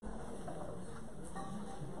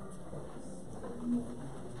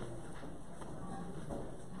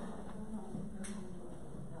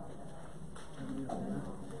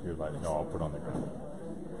No, I'll put on the ground.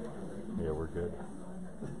 Yeah, we're good.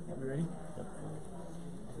 We ready? Yep.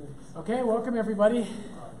 Okay, welcome everybody.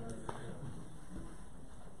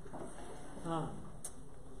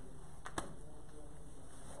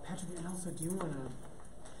 Patrick, and also, do you want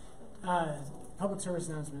to, public service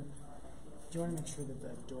announcement, do you want to make sure that the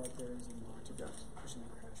door up there is unlocked without pushing the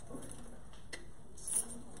crash bar?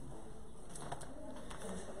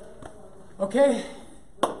 Okay.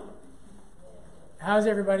 How's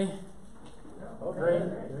everybody? Great.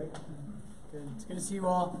 Good. It's good to see you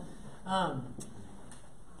all.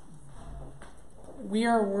 We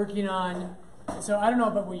are working on, so I don't know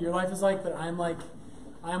about what your life is like, but I'm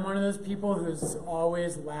one of those people who's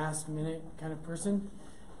always last minute kind of person.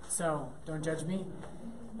 So don't judge me.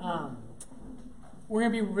 We're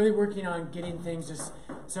going to be really working on getting things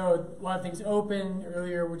so a lot of things open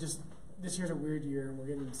earlier. This year's a weird year and we're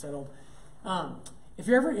getting settled. If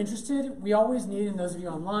you're ever interested, we always need, and those of you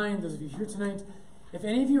online, those of you here tonight, if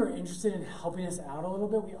any of you are interested in helping us out a little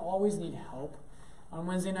bit, we always need help. On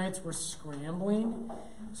Wednesday nights, we're scrambling.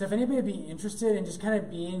 So if anybody would be interested in just kind of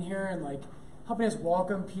being here and helping us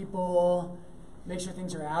welcome people, make sure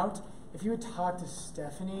things are out, if you would talk to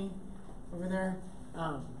Stephanie over there,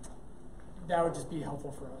 that would just be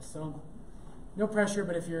helpful for us. So no pressure,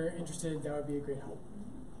 but if you're interested, that would be a great help.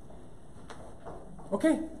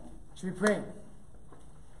 Okay, should we pray?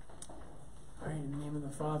 All right, in the name of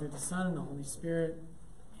the Father, the Son, and the Holy Spirit,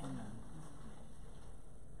 amen.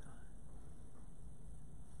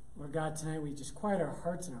 Lord God, tonight we just quiet our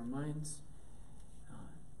hearts and our minds.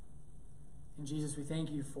 And Jesus, we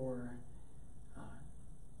thank you for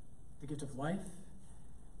the gift of life,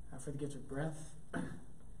 for the gift of breath.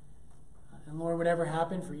 And Lord, whatever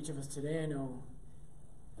happened for each of us today, I know,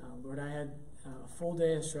 Lord, I had a full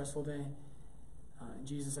day, a stressful day.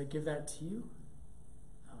 Jesus, I give that to you.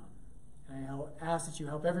 And I ask that you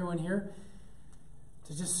help everyone here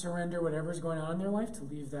to just surrender whatever's going on in their life, to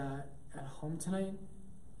leave that at home tonight,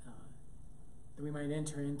 that we might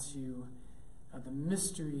enter into the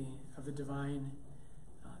mystery of the divine,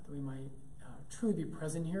 that we might truly be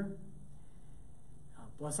present here.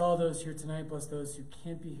 Bless all those here tonight. Bless those who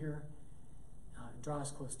can't be here. Draw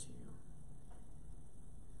us close to you.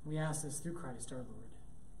 We ask this through Christ our Lord.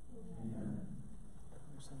 Amen.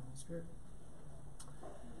 Father, Son, and Holy Spirit.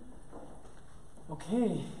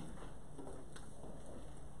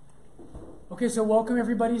 Okay, so welcome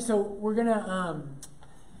everybody. So we're going to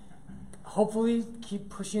hopefully keep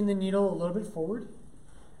pushing the needle a little bit forward,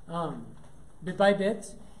 bit by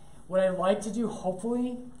bit. What I'd like to do,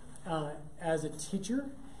 hopefully, as a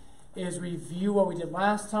teacher, is review what we did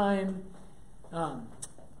last time, kind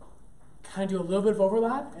of do a little bit of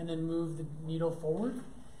overlap, and then move the needle forward.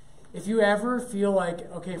 If you ever feel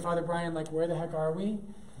like, okay, Father Brian, where the heck are we?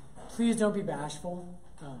 Please don't be bashful.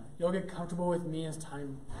 You'll get comfortable with me as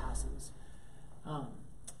time passes.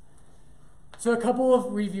 So a couple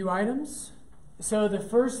of review items. So the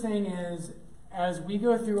first thing is, as we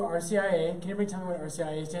go through RCIA, can anybody tell me what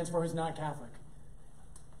RCIA stands for who's not Catholic?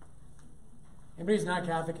 Anybody who's not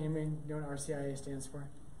Catholic, anybody know what RCIA stands for?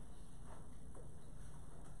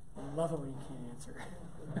 I love it when you can't answer.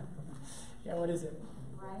 Yeah, what is it?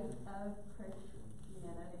 Rite of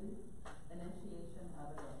Christianity, initiation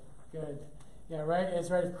of adults. Good. Yeah, right.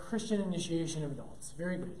 It's Rite of Christian Initiation of Adults.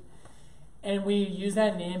 Very good. And we use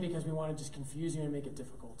that name because we want to just confuse you and make it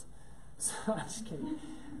difficult. So I'm just kidding.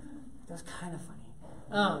 That's kind of funny.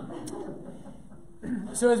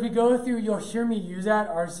 So as we go through, you'll hear me use that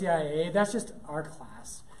RCIA. That's just our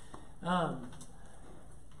class.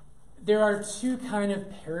 There are two kind of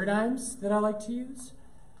paradigms that I like to use.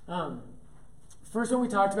 First one we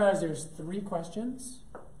talked about is there's 3 questions.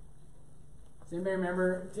 Does anybody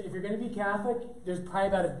remember, if you're going to be Catholic, there's probably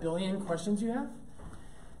about 1 billion questions you have.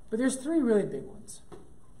 But there's 3 really big ones.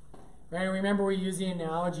 Right? And remember we use the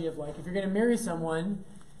analogy of if you're going to marry someone,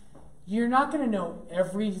 you're not going to know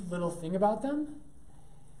every little thing about them,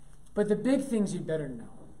 but the big things you'd better know.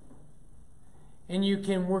 And you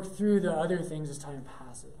can work through the other things as time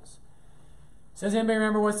passes. So does anybody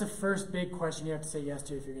remember what's the first big question you have to say yes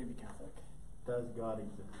to if you're going to be Catholic? Does God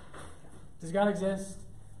exist? Does God exist?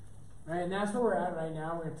 Right, and that's where we're at right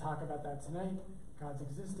now. We're going to talk about that tonight. God's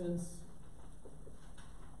existence.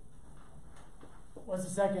 What's the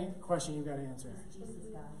second question you've got to answer? Is Jesus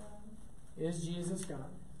God? Is Jesus God?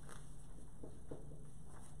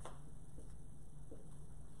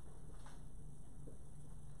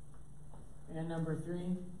 And number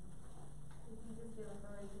 3?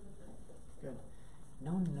 Good.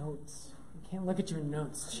 No notes. You can't look at your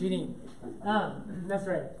notes. Cheating. That's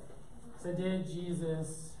right. So did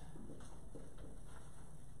Jesus...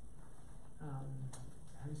 how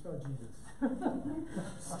do you spell about Jesus.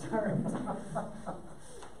 Start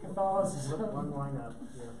Catholicism. One line up.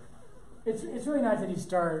 Yeah. It's really not did he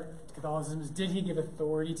start Catholicism, it's did he give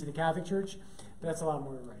authority to the Catholic Church? But that's a lot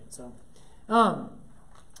more right. So,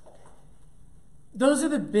 those are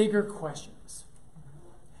the bigger questions.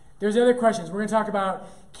 There's other questions. We're going to talk about,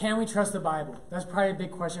 can we trust the Bible? That's probably a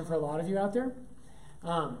big question for a lot of you out there.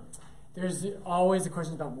 There's always the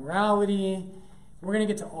questions about morality. We're going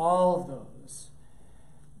to get to all of those.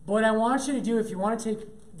 But what I want you to do, if you want to take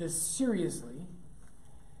this seriously,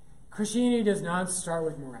 Christianity does not start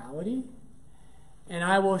with morality. And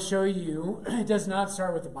I will show you, it does not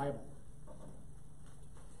start with the Bible.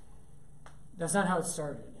 That's not how it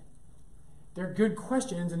started. They're good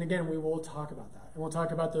questions, and again, we will talk about that. And we'll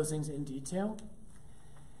talk about those things in detail.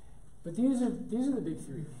 But these are the big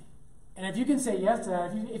three. And if you can say yes to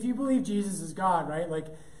that, if you believe Jesus is God, right? Like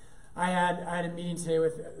I had a meeting today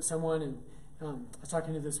with someone, and I was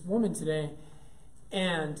talking to this woman today,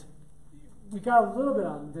 and we got a little bit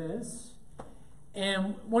on this.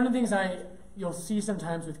 And one of the things you'll see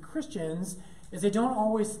sometimes with Christians is they don't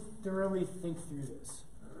always thoroughly think through this.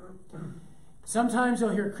 Sometimes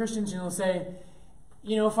you'll hear Christians and they'll say,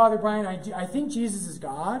 you know, Father Brian, I think Jesus is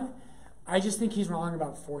God. I just think he's wrong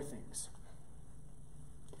about 4 things.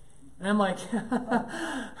 And I'm like,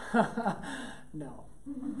 no.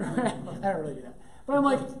 I don't really do that. But I'm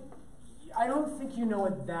like, I don't think you know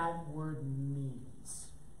what that word means.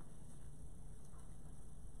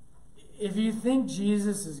 If you think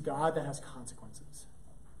Jesus is God, that has consequences.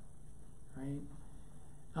 Right?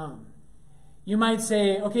 You might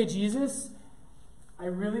say, okay, Jesus, I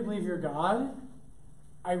really believe you're God.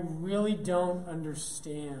 I really don't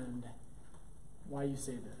understand why you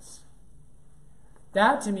say this.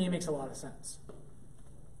 That to me makes a lot of sense.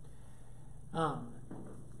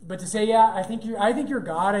 But to say, yeah, I think you're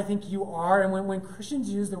God, I think you are, and when Christians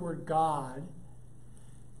use the word God,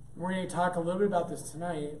 we're going to talk a little bit about this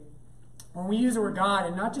tonight. When we use the word God,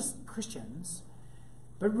 and not just Christians,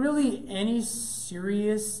 but really any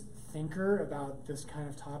serious thinker about this kind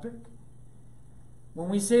of topic, when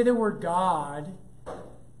we say the word God,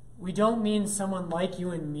 we don't mean someone like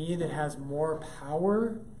you and me that has more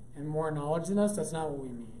power and more knowledge than us. That's not what we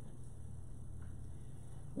mean.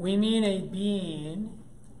 We mean a being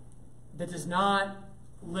that does not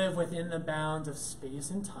live within the bounds of space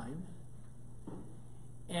and time,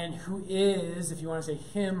 and who is, if you want to say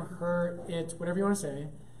him, her, it, whatever you want to say,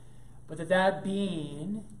 but that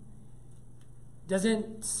being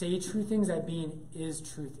doesn't say true things, that being is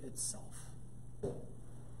truth itself.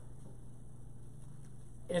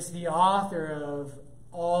 It's the author of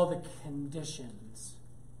all the conditions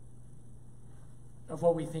of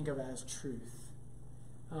what we think of as truth.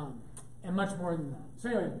 And much more than that. So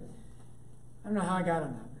anyway, I don't know how I got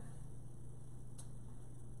on that.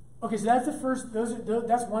 Okay, so that's the first,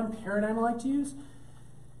 that's one paradigm I like to use.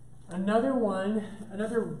 Another one,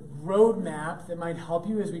 another roadmap that might help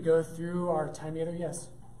you as we go through our time together. Yes?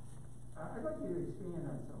 I'd like you to expand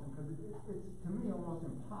on something, because it's, to me, almost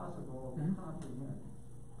impossible to comprehend.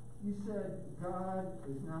 You said God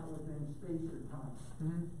is not within space or time.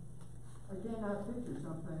 I cannot picture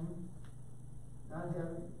something not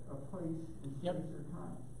having a place in space or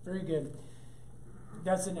time. Very good.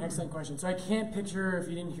 That's an excellent question. So I can't picture, if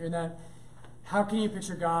you didn't hear that, how can you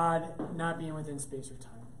picture God not being within space or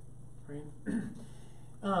time?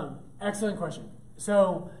 Right? Excellent question.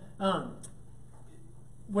 So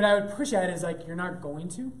what I would push at is like, you're not going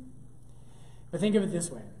to. But think of it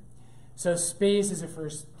this way. So space is a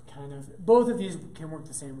first kind of, both of these can work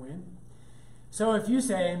the same way. So if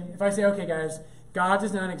I say, okay guys, God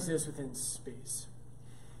does not exist within space.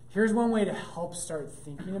 Here's one way to help start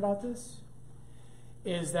thinking about this,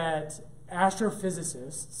 is that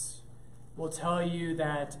astrophysicists will tell you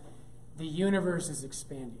that the universe is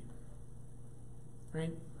expanding.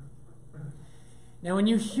 Right? Now when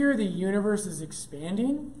you hear the universe is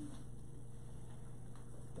expanding,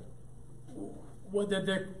 what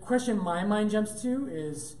the question my mind jumps to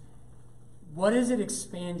is, what is it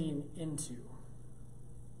expanding into?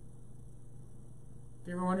 Have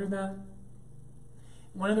you ever wondered that?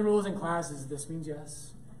 One of the rules in class is this means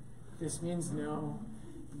yes, this means no,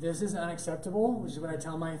 this is unacceptable, which is what I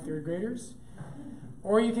tell my 3rd graders.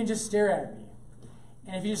 Or you can just stare at me.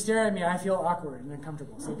 And if you stare at me, I feel awkward and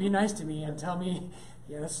uncomfortable. So be nice to me and tell me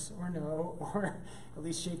yes or no, or at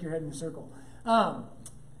least shake your head in a circle. Our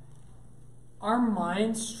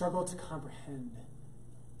minds struggle to comprehend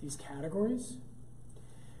these categories.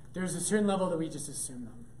 There's a certain level that we just assume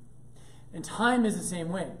them. And time is the same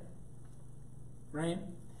way, right?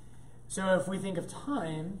 So if we think of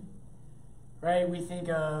time, right, we think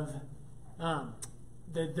of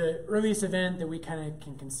the earliest event that we kind of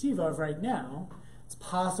can conceive of right now. It's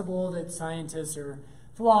possible that scientists or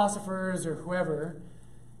philosophers or whoever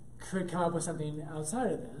could come up with something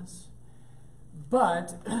outside of this.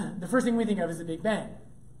 But the first thing we think of is the Big Bang,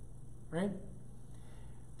 right?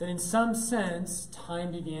 That in some sense,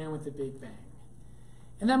 time began with the Big Bang.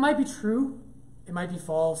 And that might be true. It might be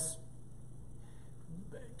false.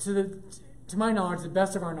 To my knowledge, the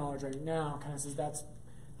best of our knowledge right now kind of says that's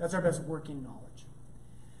our best working knowledge.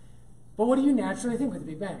 But what do you naturally think with the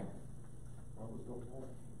Big Bang?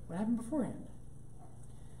 What happened beforehand?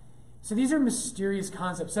 So these are mysterious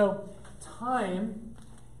concepts. So time,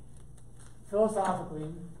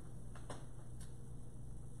 philosophically,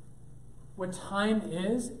 what time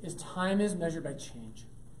is time is measured by change.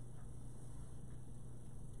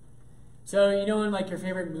 So you know in like your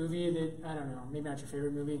favorite movie that, I don't know, maybe not your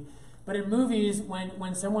favorite movie, but in movies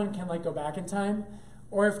when someone can like go back in time,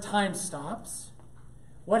 or if time stops,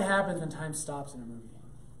 what happens when time stops in a movie?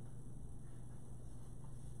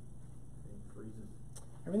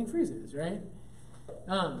 Everything freezes, right?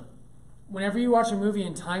 Whenever you watch a movie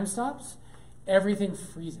and time stops, everything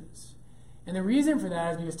freezes. And the reason for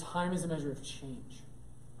that is because time is a measure of change.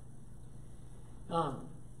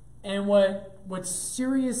 And what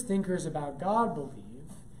serious thinkers about God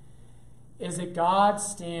believe is that God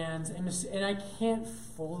stands, and I can't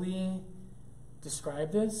fully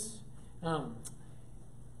describe this.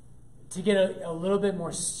 To get a little bit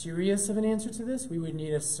more serious of an answer to this, we would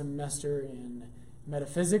need a semester in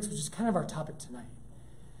metaphysics, which is kind of our topic tonight.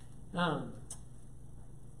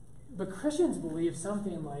 But Christians believe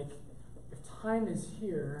something like, if time is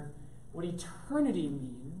here, what eternity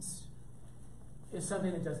means is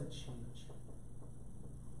something that doesn't change.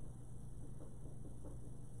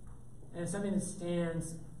 And it's something that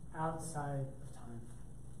stands outside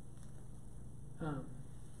of time.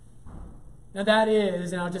 Now that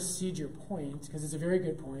is, and I'll just cede your point, because it's a very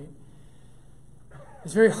good point,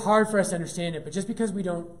 it's very hard for us to understand it, but just because we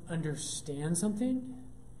don't understand something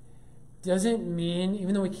doesn't mean,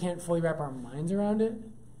 even though we can't fully wrap our minds around it,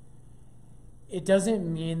 it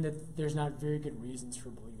doesn't mean that there's not very good reasons for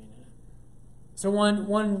believing in it. So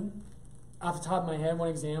one off the top of my head, one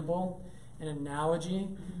example, an analogy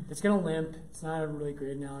that's going to limp. It's not a really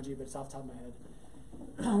great analogy, but it's off the top of my head.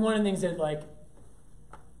 One of the things that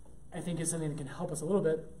I think is something that can help us a little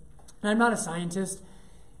bit, and I'm not a scientist,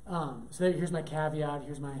 so here's my caveat,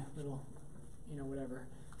 here's my little, whatever,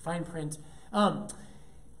 fine print.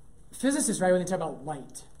 Physicists, right, when they talk about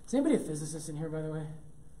light. Is anybody a physicist in here, by the way?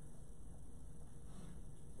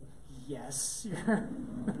 Yes.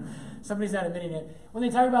 Somebody's not admitting it. When they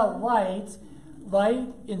talk about light,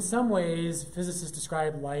 in some ways, physicists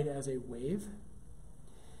describe light as a wave,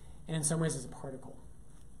 and in some ways as a particle.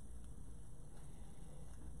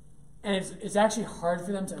 And it's actually hard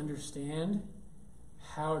for them to understand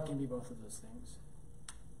how it can be both of those things.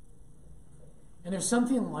 And there's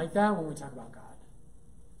something like that when we talk about God.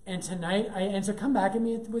 And tonight, and so come back at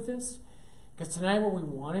me with this, because tonight what we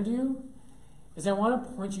want to do is I want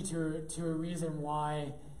to point you to a reason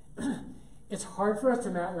why it's hard for us to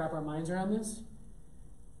wrap our minds around this.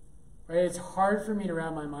 Right? It's hard for me to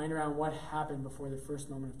wrap my mind around what happened before the first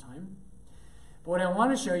moment of time. But what I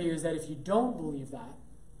want to show you is that if you don't believe that,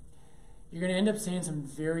 you're going to end up saying some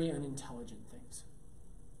very unintelligent things.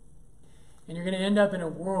 And you're going to end up in a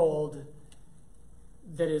world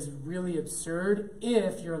that is really absurd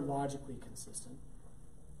if you're logically consistent.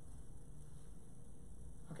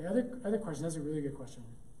 Okay, other questions? That's a really good question.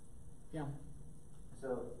 Yeah.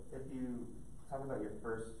 So if you talk about your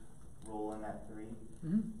first rule in that 3,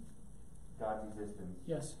 God's existence.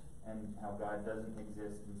 Yes. And how God doesn't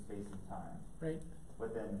exist in space and time. Right.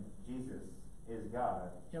 But then Jesus is God.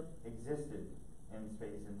 Yep. Existed in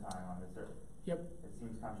space and time on this earth. Yep. It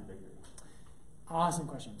seems contradictory. Awesome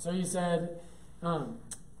question. So you said,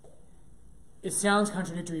 it sounds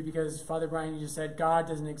contradictory because Father Brian, you just said God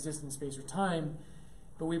doesn't exist in space or time,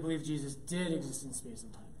 but we believe Jesus did exist in space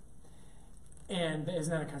and time. And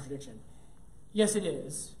isn't that a contradiction? Yes, it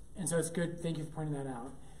is. And so it's good. Thank you for pointing that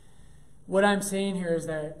out. What I'm saying here is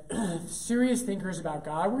that serious thinkers about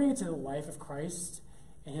God, we're going to get to the life of Christ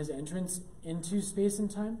and his entrance into space and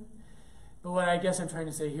time. But what I guess I'm trying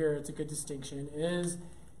to say here, it's a good distinction, is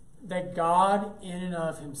that God in and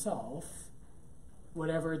of himself,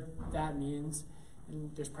 whatever that means,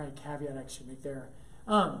 and there's probably a caveat I should make there,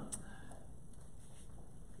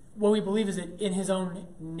 what we believe is that in his own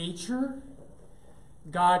nature,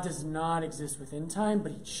 God does not exist within time,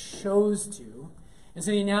 but he chose to. And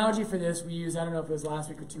so the analogy for this we use, I don't know if it was last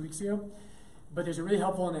week or 2 weeks ago, but there's a really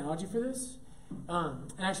helpful analogy for this.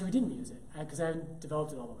 And actually we didn't use it because I haven't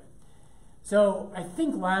developed it all the way. So I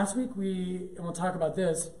think last week and we'll talk about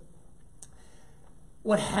this,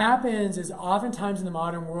 what happens is oftentimes in the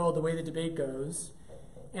modern world, the way the debate goes,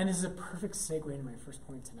 and this is a perfect segue into my first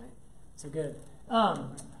point tonight. So good.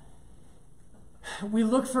 We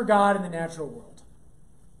look for God in the natural world.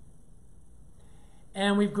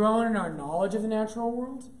 And we've grown in our knowledge of the natural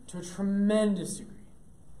world to a tremendous degree,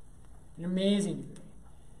 an amazing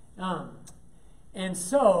degree. And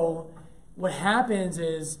so what happens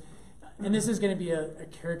is, and this is going to be a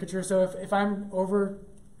caricature, so if I'm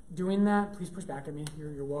overdoing that, please push back at me.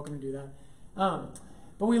 You're welcome to do that.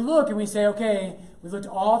 But we look and we say, okay, we've looked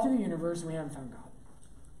all through the universe and we haven't found God.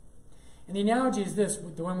 And the analogy is this,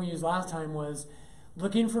 the one we used last time was,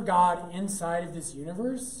 looking for God inside of this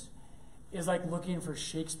universe is like looking for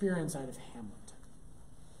Shakespeare inside of Hamlet.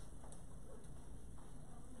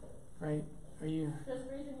 Right? Are you? Just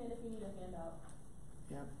raise your hand if you need a handout.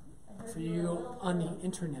 Yeah. For you on the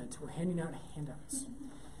internet, we're handing out handouts.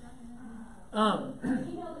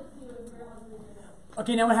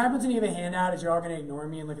 Okay, now what happens when you have a handout is you're all going to ignore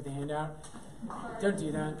me and look at the handout. Don't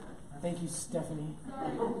do that. Thank you, Stephanie.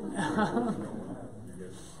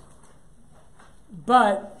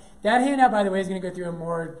 But that handout, by the way, is going to go through a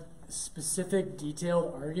more specific,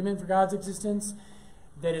 detailed argument for God's existence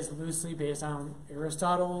that is loosely based on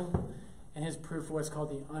Aristotle and his proof of what's called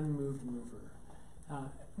the unmoved mover.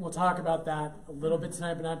 We'll talk about that a little bit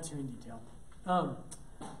tonight, but not too in detail.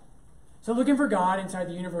 So looking for God inside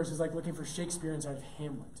the universe is like looking for Shakespeare inside of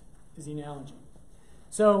Hamlet, is the analogy.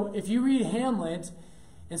 So if you read Hamlet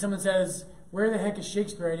and someone says, where the heck is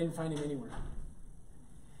Shakespeare? I didn't find him anywhere.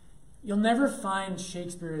 You'll never find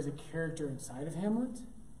Shakespeare as a character inside of Hamlet.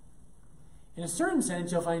 In a certain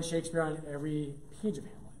sense, you'll find Shakespeare on every page of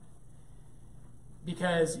Hamlet.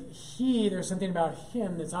 Because there's something about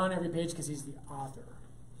him that's on every page because he's the author.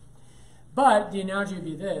 But the analogy would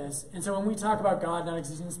be this, and so when we talk about God not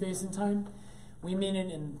existing in space and time, we mean it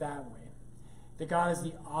in that way. That God is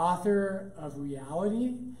the author of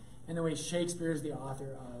reality, and the way Shakespeare is the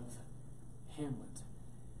author of Hamlet.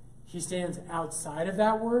 He stands outside of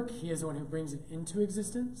that work. He is the one who brings it into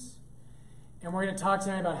existence. And we're going to talk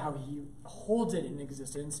tonight about how he holds it in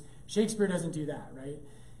existence. Shakespeare doesn't do that, right?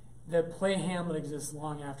 The play Hamlet exists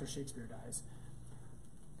long after Shakespeare dies.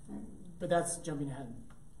 But that's jumping ahead.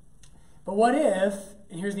 But what if,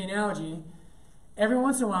 and here's the analogy, every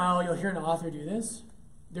once in a while you'll hear an author do this.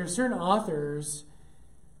 There are certain authors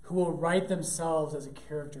who will write themselves as a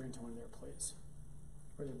character into one of their plays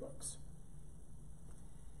or their books.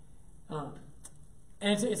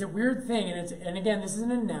 And it's a weird thing, and again, this is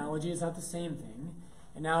an analogy, it's not the same thing.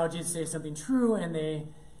 Analogies say something true, and they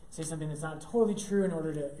say something that's not totally true in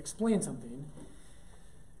order to explain something.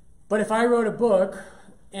 But if I wrote a book,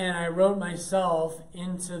 and I wrote myself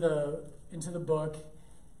into the book,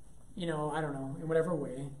 I don't know, in whatever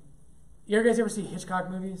way. You guys ever see Hitchcock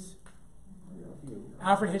movies?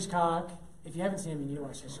 Alfred Hitchcock. If you haven't seen them, you need to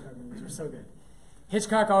watch Hitchcock movies. They're so good.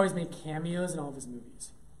 Hitchcock always made cameos in all of his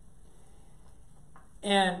movies.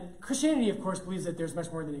 And Christianity, of course, believes that there's much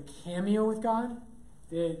more than a cameo with God,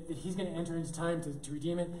 that he's going to enter into time to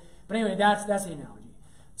redeem it. But anyway, that's the analogy.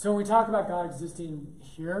 So when we talk about God existing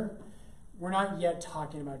here, we're not yet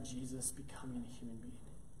talking about Jesus becoming a human being.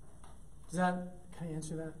 Can I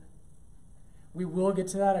answer that? We will get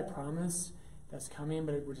to that, I promise. That's coming,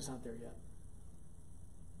 but we're just not there yet.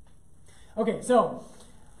 Okay, so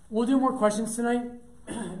we'll do more questions tonight,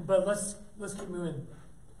 but let's keep moving.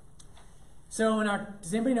 So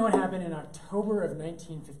does anybody know what happened in October of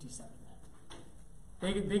 1957?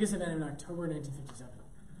 Biggest event in October 1957.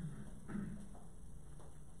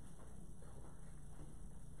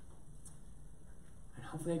 And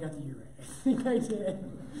hopefully I got the year right. I think I did.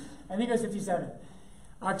 I think it was 57.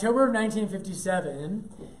 October of 1957,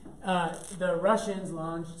 the Russians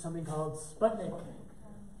launched something called Sputnik.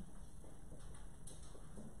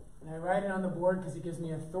 And I write it on the board because it gives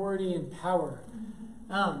me authority and power.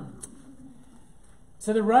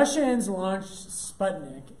 So the Russians launched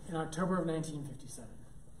Sputnik in October of 1957.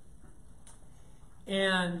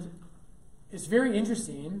 And it's very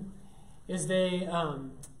interesting, is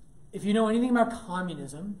if you know anything about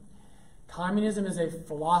communism is a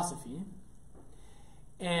philosophy,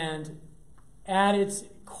 and at its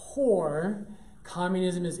core,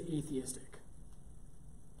 communism is atheistic.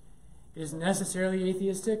 It is necessarily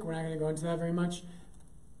atheistic. We're not going to go into that very much,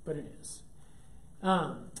 but it is.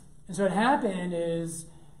 And so what happened is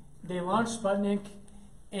they launched Sputnik,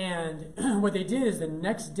 and what they did is the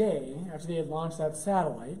next day, after they had launched that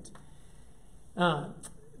satellite, the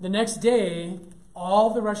next day,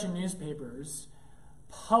 all the Russian newspapers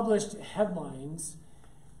published headlines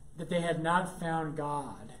that they had not found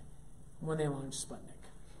God when they launched Sputnik.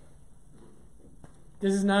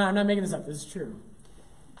 I'm not making this up, this is true.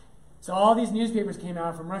 So all these newspapers came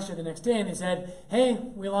out from Russia the next day and they said, hey,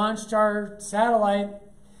 we launched our satellite.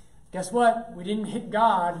 Guess what? We didn't hit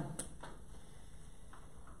God.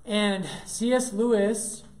 And C.S.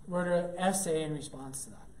 Lewis wrote an essay in response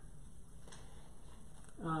to that.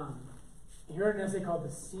 He wrote an essay called The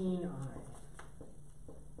Seeing Eye.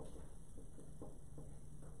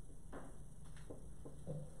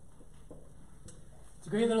 It's a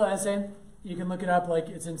great little essay. You can look it up, like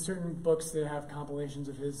it's in certain books that have compilations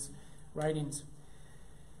of his writings.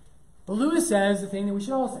 But Lewis says the thing that we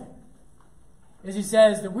should all say. Is he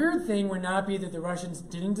says the weird thing would not be that the Russians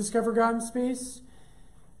didn't discover God in space.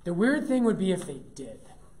 The weird thing would be if they did.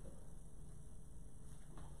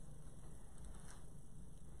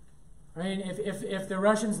 Right? If the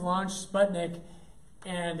Russians launched Sputnik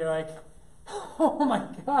and they're like, oh my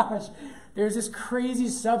gosh, there's this crazy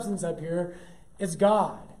substance up here, it's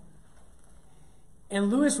God. And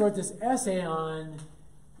Lewis wrote this essay on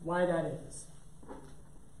why that is.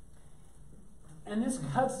 And this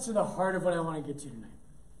cuts to the heart of what I want to get to tonight.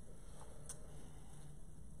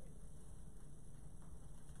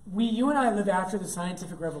 You and I live after the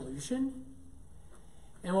scientific revolution.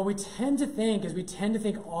 And what we tend to think is we tend to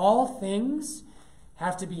think all things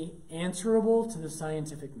have to be answerable to the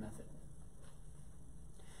scientific method.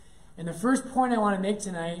 And the first point I want to make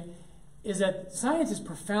tonight is that science is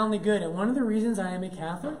profoundly good. And one of the reasons I am a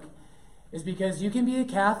Catholic is because you can be a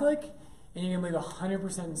Catholic and you can believe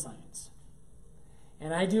 100% in science.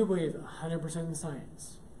 And I do believe 100% in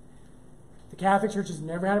science. The Catholic Church has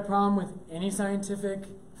never had a problem with any scientific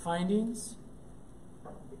findings.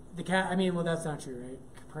 Well, that's not true, right?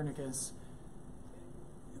 Copernicus.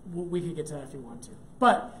 We could get to that if you want to.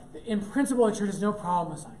 But in principle, the Church has no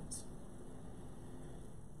problem with science.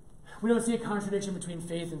 We don't see a contradiction between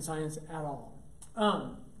faith and science at all.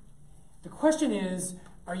 The question is,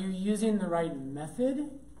 are you using the right method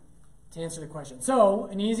to answer the question? So,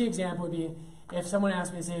 an easy example would be if someone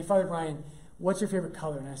asked me to say, Father Brian, what's your favorite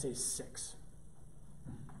color? And I say 6.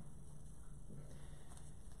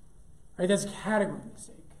 Right, that's a category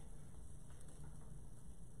mistake.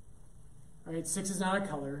 Right, 6 is not a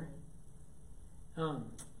color.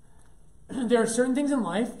 There are certain things in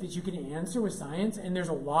life that you can answer with science, and there's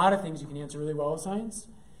a lot of things you can answer really well with science.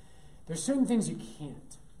 There's certain things you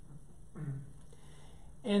can't.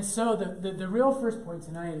 And so the real first point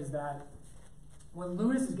tonight is that what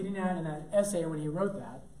Lewis is getting at in that essay when he wrote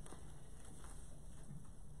that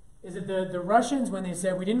is that the Russians, when they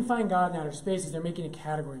said we didn't find God in outer space, they're making a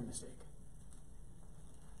category mistake.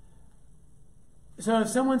 So if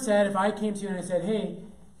someone said, if I came to you and I said, hey,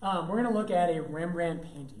 we're going to look at a Rembrandt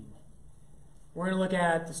painting. We're going to look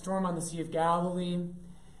at The Storm on the Sea of Galilee,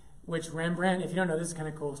 which Rembrandt, if you don't know, this is kind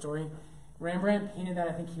of a cool story. Rembrandt painted that,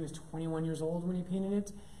 I think he was 21 years old when he painted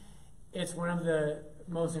it. It's one of the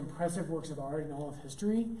most impressive works of art in all of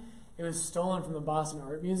history. It was stolen from the Boston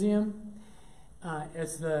Art Museum.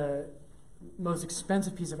 It's the most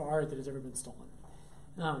expensive piece of art that has ever been stolen.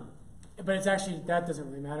 But it's actually, that doesn't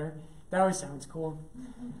really matter. That always sounds cool.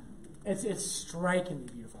 It's strikingly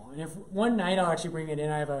beautiful. And if one night I'll actually bring it in,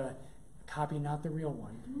 I have a copy, not the real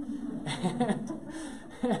one.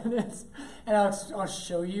 and I'll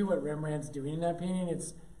show you what Rembrandt's doing in that painting.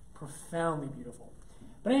 It's profoundly beautiful.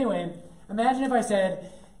 But anyway, imagine if I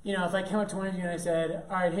said, if I came up to one of you and I said,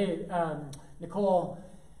 all right, hey, Nicole,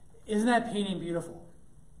 isn't that painting beautiful?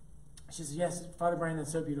 She says, yes, Father Brian,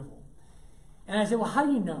 that's so beautiful. And I said, well, how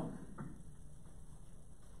do you know?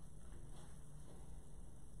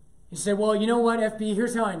 He said, well, you know what, FB,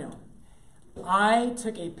 here's how I know. I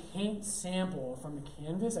took a paint sample from the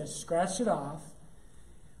canvas, I scratched it off,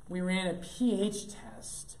 we ran a pH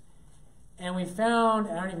test, and we found,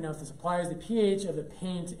 I don't even know if this applies, the pH of the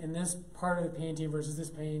paint in this part of the painting versus this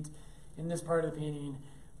paint in this part of the painting,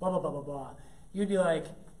 blah, blah, blah, blah, blah. You'd be like,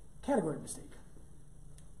 category mistake.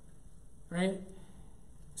 Right?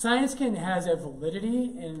 Science has a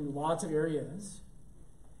validity in lots of areas,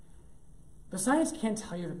 but science can't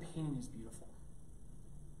tell you if a painting is beautiful.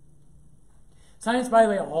 Science, by the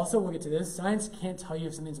way, also, we'll get to this, science can't tell you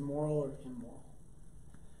if something's moral or immoral.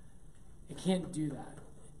 It can't do that.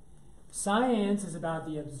 Science is about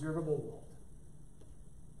the observable world.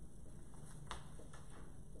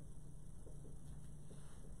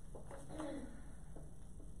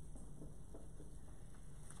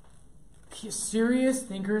 Serious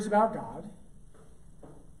thinkers about God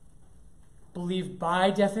believe by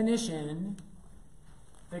definition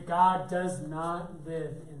that God does not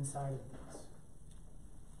live inside of things.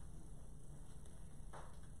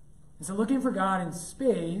 And so looking for God in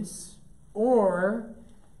space, or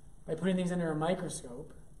by putting things under a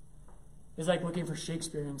microscope, is like looking for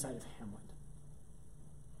Shakespeare inside of Hamlet.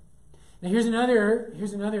 Now here's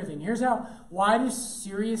another thing. Why do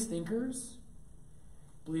serious thinkers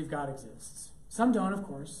believe God exists? Some don't, of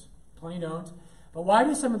course. Plenty don't. But why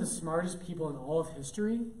do some of the smartest people in all of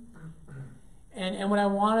history? And what I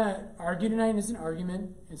want to argue tonight is an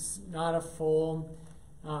argument. It's not a full...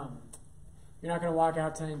 you're not going to walk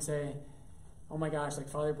out tonight and say, oh my gosh, like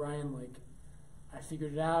Father Brian, like I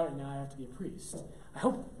figured it out and now I have to be a priest. I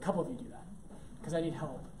hope a couple of you do that because I need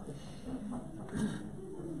help.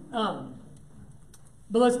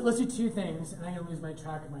 But let's do two things, and I'm going to lose my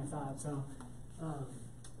track of my thoughts. So I'm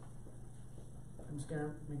just going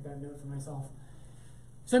to make that note for myself.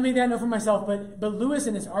 So I made that note for myself. But Lewis,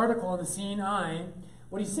 in this article in the Seeing Eye,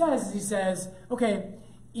 what he says is he says, okay,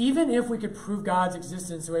 even if we could prove God's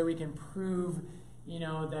existence the way we can prove,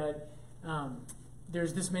 that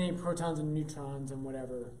there's this many protons and neutrons and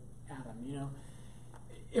whatever atom,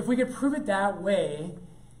 if we could prove it that way,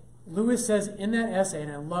 Lewis says in that essay, and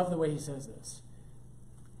I love the way he says this,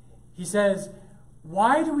 he says,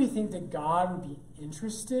 why do we think that God would be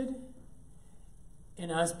interested in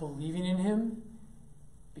us believing in him?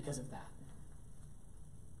 Because of that.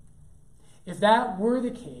 If that were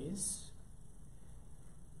the case,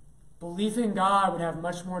 belief in God would have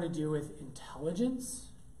much more to do with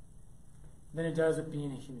intelligence than it does with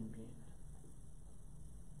being a human being.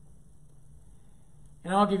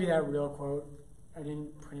 And I'll give you that real quote. I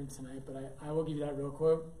didn't print it tonight, but I will give you that real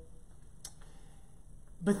quote.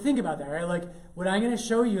 But think about that, right? Like what I'm going to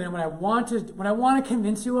show you and what I want to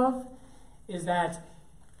convince you of is that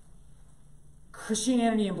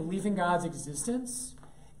Christianity and belief in God's existence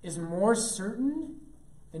is more certain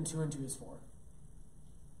than 2 and 2 is 4.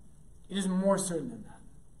 It is more certain than that.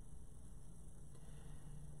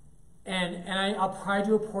 And I'll probably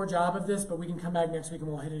do a poor job of this, but we can come back next week and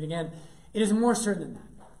we'll hit it again. It is more certain than that.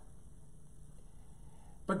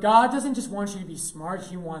 But God doesn't just want you to be smart,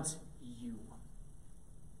 he wants you.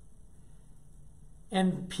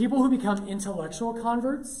 And people who become intellectual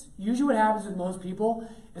converts, usually what happens with most people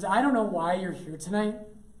is, I don't know why you're here tonight.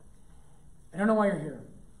 I don't know why you're here.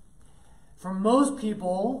 For most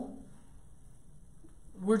people,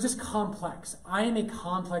 we're just complex. I am a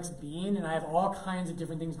complex being, and I have all kinds of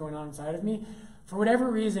different things going on inside of me. For whatever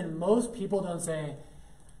reason, most people don't say,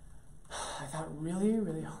 I thought really,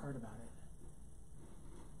 really hard about it.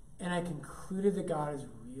 And I concluded that God is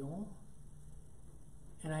real,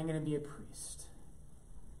 and I'm going to be a priest.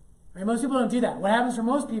 Right? Most people don't do that. What happens for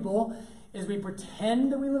most people is we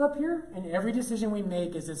pretend that we live up here, and every decision we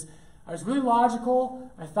make is this, I was really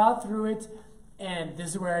logical, I thought through it, and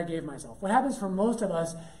this is where I gave myself. What happens for most of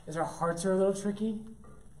us is our hearts are a little tricky,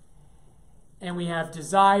 and we have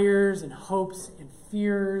desires and hopes and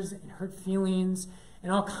fears and hurt feelings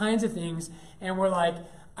and all kinds of things, and we're like,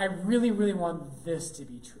 I really, really want this to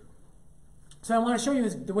be true. So I want to show you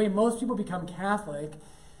is the way most people become Catholic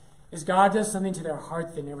is God does something to their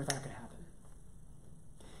heart they never thought could happen.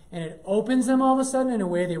 And it opens them all of a sudden in a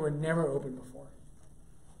way they were never open before.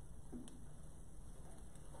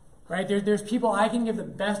 Right? There's people, I can give the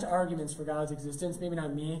best arguments for God's existence, maybe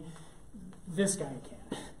not me. This guy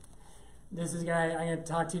can. This is a guy I'm going to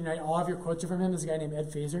talk to you tonight. All of your quotes are from him. This is a guy named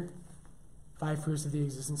Ed Feser. 5 Proofs of the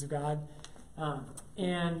Existence of God.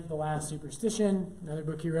 And The Last Superstition, another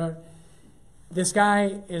book he wrote. This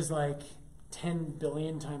guy is like 10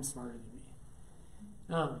 billion times smarter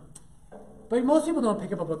than me. But most people don't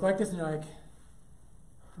pick up a book like this and they're like,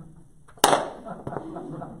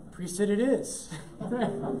 priesthood it is.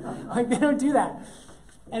 Like they don't do that.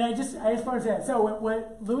 And I just want to say that. So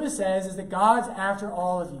what Lewis says is that God's after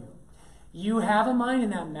all of you. You have a mind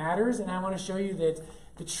and that matters, and I want to show you that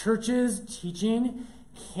the church's teaching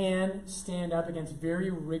can stand up against very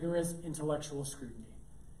rigorous intellectual scrutiny.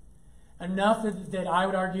 Enough that I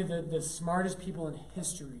would argue that the smartest people in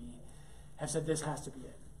history have said this has to be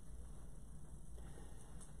it.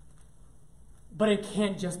 But it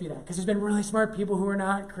can't just be that, because there's been really smart people who are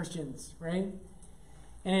not Christians, right?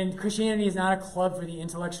 And Christianity is not a club for the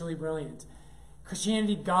intellectually brilliant.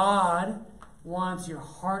 Christianity, God wants your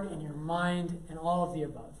heart and your mind and all of the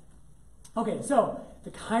above. Okay, so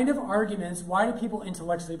the kind of arguments, why do people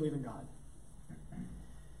intellectually believe in God?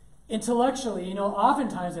 Intellectually,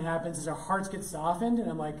 oftentimes what happens is our hearts get softened, and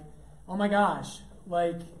I'm like, oh my gosh,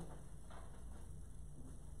 like,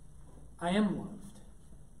 I am loved.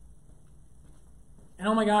 And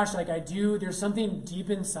oh my gosh, like there's something deep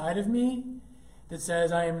inside of me that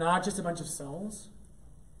says I am not just a bunch of cells.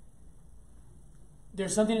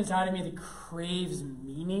 There's something inside of me that craves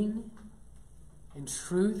meaning and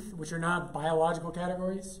truth, which are not biological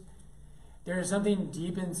categories. There is something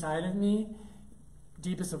deep inside of me,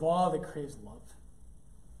 deepest of all, that craves love.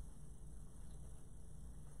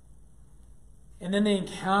 And then they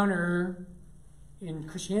encounter, in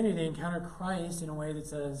Christianity, they encounter Christ in a way that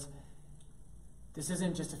says, this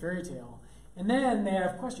isn't just a fairy tale. And then they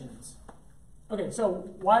have questions. Okay, so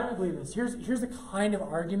why do we believe this? Here's the kind of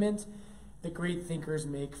argument that great thinkers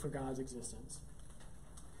make for God's existence.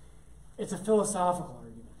 It's a philosophical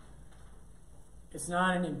argument. It's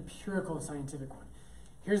not an empirical scientific one.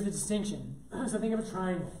 Here's the distinction. So think of a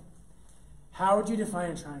triangle. How would you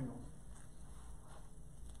define a triangle?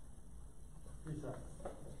 3 sides.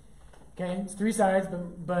 Okay, it's 3 sides,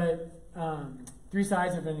 but 3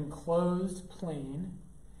 sides of an enclosed plane,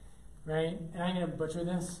 right? And I'm going to butcher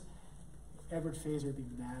this. Edward Fazer would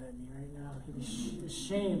be mad at me right now. He'd be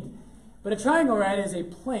ashamed. But a triangle, right, is a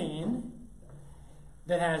plane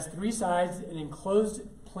that has 3 sides, an enclosed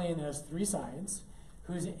plane that has 3 sides,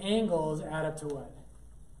 whose angles add up to what?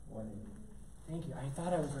 180. Thank you. I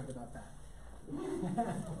thought I was right about that.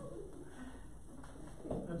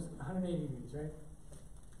 180 degrees, right?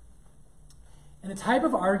 And the type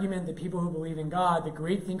of argument that people who believe in God, the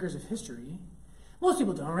great thinkers of history, most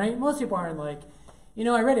people don't, right? Most people aren't like,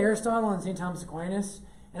 I read Aristotle and St. Thomas Aquinas,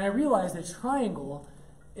 and I realized that a triangle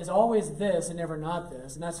is always this and never not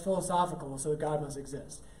this, and that's philosophical, so God must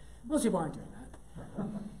exist. Most people aren't doing that.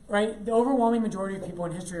 Right? The overwhelming majority of people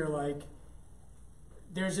in history are like,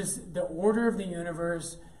 there's just the order of the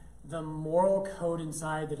universe, the moral code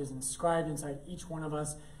inside that is inscribed inside each one of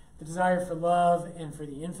us, the desire for love and for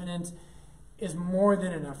the infinite is more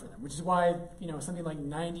than enough for them, which is why, something like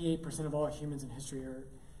 98% of all humans in history are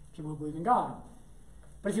people who believe in God.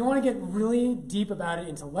 But if you want to get really deep about it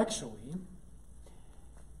intellectually,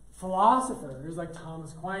 philosophers like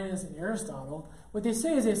Thomas Aquinas and Aristotle, what they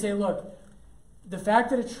say is look, the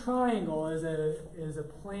fact that a triangle is a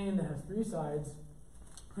plane that has 3 sides,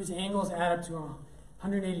 whose angles add up to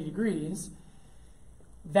 180 degrees,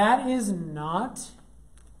 that is not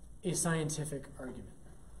a scientific argument.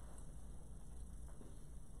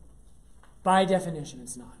 By definition,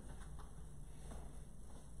 it's not.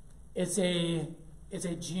 It's a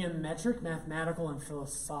geometric, mathematical, and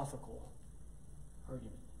philosophical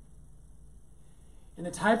argument. And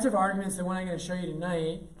the types of arguments, the one I'm going to show you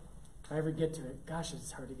tonight, if I ever get to it, gosh,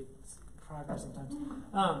 it's hard to get progress sometimes.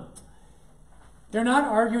 They're not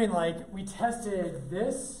arguing like, we tested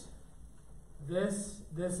this, and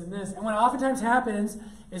this. And what oftentimes happens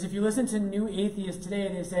is if you listen to new atheists today,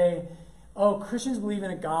 they say, oh, Christians believe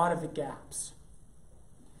in a God of the gaps.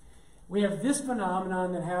 We have this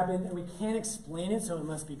phenomenon that happened, and we can't explain it, so it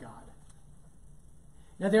must be God.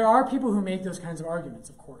 Now, there are people who make those kinds of arguments,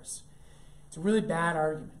 of course. It's a really bad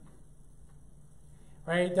argument.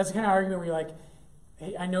 Right? That's the kind of argument where you're like,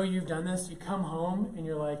 hey, I know you've done this. You come home, and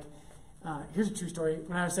you're like, here's a true story.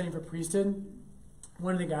 When I was studying for priesthood,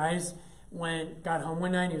 one of the guys got home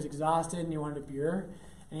one night, and he was exhausted, and he wanted a beer,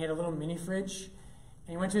 and he had a little mini fridge, and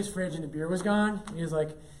he went to his fridge, and the beer was gone, and he was like,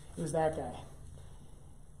 it was that guy.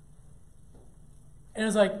 And I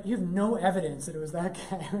was like, you have no evidence that it was that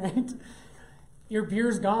guy, right? Your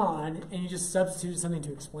beer's gone, and you just substituted something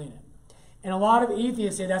to explain it. And a lot of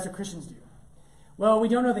atheists say that's what Christians do. Well, we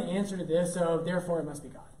don't know the answer to this, so therefore it must be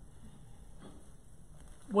God.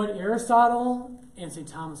 What Aristotle and St.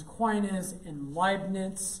 Thomas Aquinas and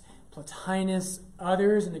Leibniz, Plotinus,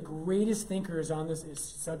 others, and the greatest thinkers on this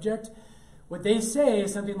subject, what they say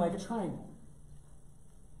is something like a triangle.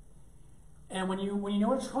 And when you know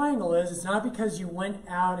what a triangle is, it's not because you went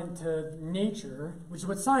out into nature, which is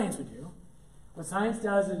what science would do. What science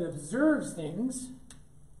does is it observes things,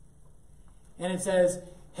 and it says,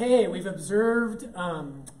 hey, we've observed,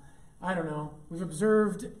 we've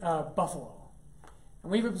observed buffalo.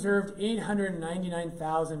 And we've observed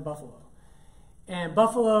 899,000 buffalo. And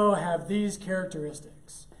buffalo have these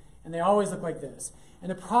characteristics. And they always look like this. And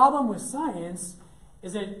the problem with science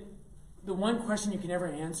is that the one question you can never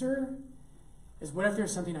answer is, what if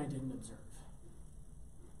there's something I didn't observe?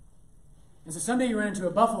 And so someday you run into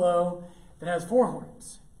a buffalo that has 4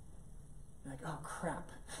 horns. You're like, oh, crap.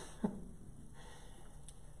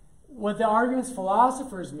 What the arguments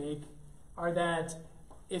philosophers make are that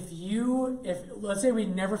if let's say we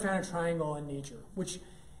never found a triangle in nature, which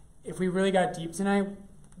if we really got deep tonight,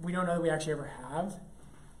 we don't know that we actually ever have,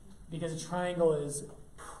 because a triangle is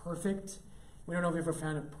perfect. We don't know if we ever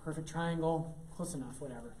found a perfect triangle. Close enough,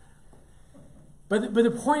 whatever. But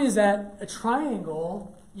the point is that a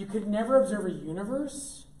triangle, you could never observe a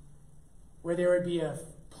universe where there would be a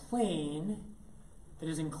plane that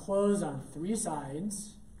is enclosed on 3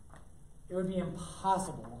 sides. It would be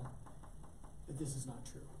impossible that this is not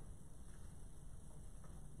true.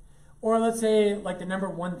 Or let's say like the number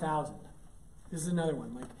 1,000. This is another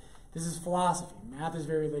one. Like this is philosophy. Math is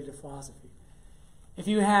very related to philosophy. If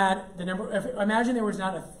you had the number, imagine there was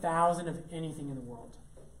not 1,000 of anything in the world.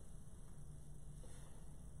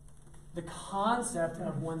 The concept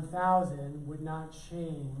of 1,000 would not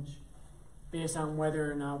change based on whether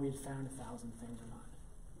or not we had found 1,000 things or not.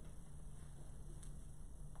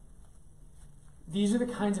 These are the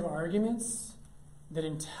kinds of arguments that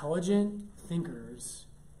intelligent thinkers,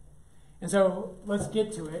 and so let's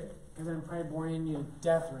get to it, because I'm probably boring you to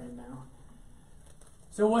death right now.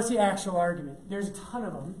 So what's the actual argument? There's a ton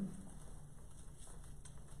of them.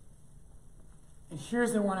 And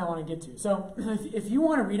here's the one I want to get to. So if you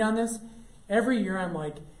want to read on this, every year I'm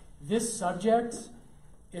like, this subject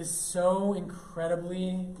is so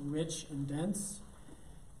incredibly rich and dense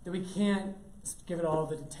that we can't give it all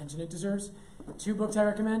the attention it deserves. 2 books I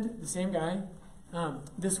recommend, the same guy.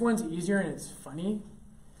 This one's easier and it's funny.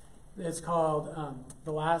 It's called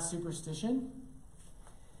The Last Superstition.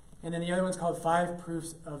 And then the other one's called 5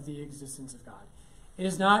 Proofs of the Existence of God. It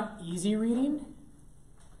is not easy reading,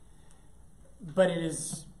 but it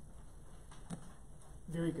is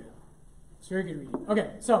very good. It's very good reading.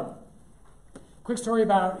 Okay, so quick story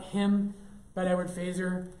about him, about Edward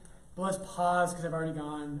Feser. But let's pause because I've already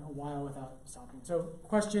gone a while without stopping. So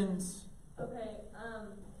questions? Okay,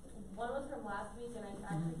 one was from last week, and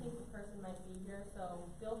I actually think the person might be here, so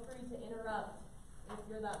feel free to interrupt if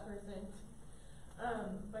you're that person.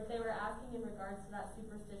 But they were asking in regards to that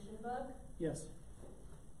superstition book. Yes.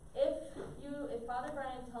 If Father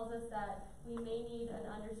Brian tells us that we may need an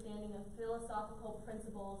understanding of philosophical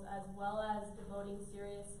principles as well as devoting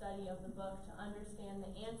serious study of the book to understand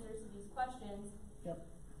the answers to these questions, Yep.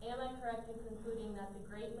 am I correct in concluding that the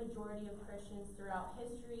great majority of Christians throughout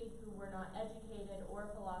history who were not educated or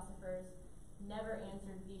philosophers never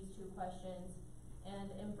answered these 2 questions and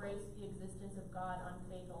embraced the existence of God on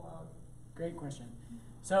faith alone? Great question.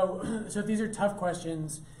 So if these are tough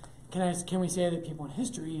questions, can we say that people in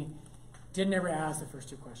history didn't ever ask the first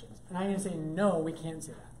 2 questions? And I'm going to say no, we can't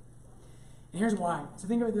say that. And here's why. So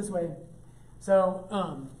think of it this way. So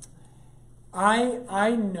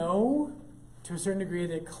I know to a certain degree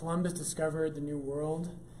that Columbus discovered the New World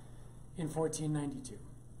in 1492.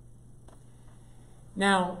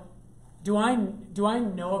 Now, do I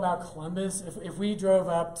know about Columbus? If we drove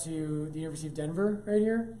up to the University of Denver right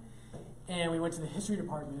here, and we went to the history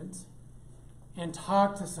department and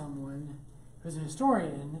talked to someone who's a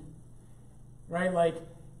historian, right? Like,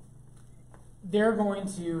 they're going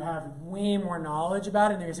to have way more knowledge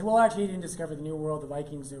about it, and they're going to say, well, actually, he didn't discover the New World, the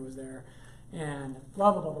Vikings knew it was there, and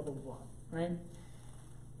blah, blah, blah, blah, blah, blah, right?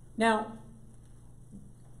 Now,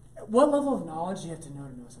 what level of knowledge do you have to know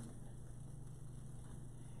something?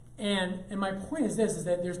 And my point is this, is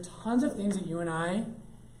that there's tons of things that you and I,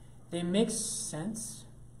 they make sense.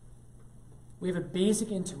 We have a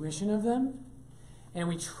basic intuition of them, and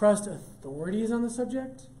we trust authorities on the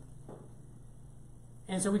subject.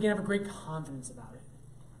 And so we can have a great confidence about it.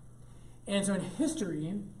 And so in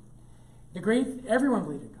history, everyone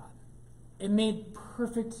believed in God. It made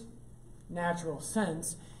perfect natural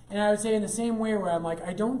sense. And I would say in the same way where I'm like,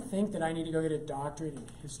 I don't think that I need to go get a doctorate in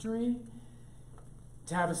history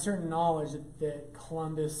to have a certain knowledge that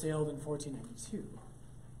Columbus sailed in 1492.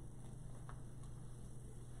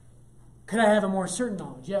 Could I have a more certain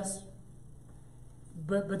knowledge? Yes.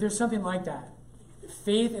 But there's something like that.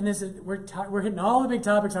 Faith, and this is we're hitting all the big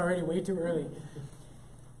topics already way too early.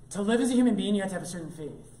 To live as a human being, you have to have a certain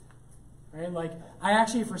faith. Right? Like, I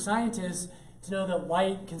actually, for scientists, to know that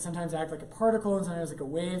light can sometimes act like a particle and sometimes like a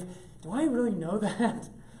wave, do I really know that?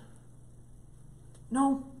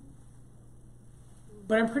 No.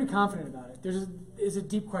 But I'm pretty confident about it. It's a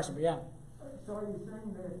deep question, but yeah. So are you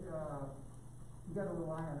saying that you got to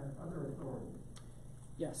rely on other authorities?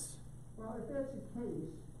 Yes. Well, if that's the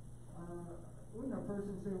case, wouldn't a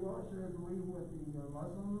person say, well, should I believe what the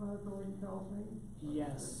Muslim authority tells me?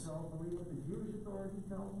 Yes. Should I believe what the Jewish authority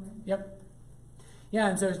tells me? Yep. Yeah,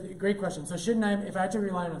 and so great question. So shouldn't I, if I have to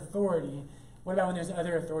rely on authority, what about when there's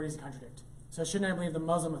other authorities that contradict? So shouldn't I believe the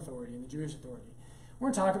Muslim authority and the Jewish authority?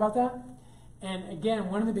 We're going to talk about that. And again,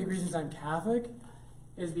 one of the big reasons I'm Catholic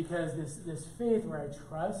is because this faith where I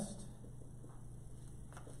trust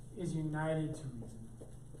is united to reason.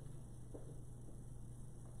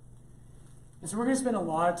 And so we're going to spend a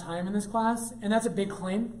lot of time in this class, and that's a big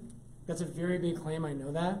claim. That's a very big claim, I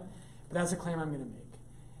know that. But that's a claim I'm going to make,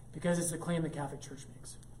 because it's a claim the Catholic Church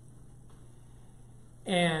makes.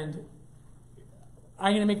 And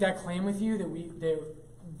I'm going to make that claim with you that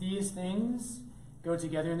these things go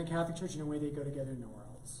together in the Catholic Church in a way they go together nowhere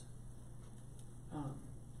else.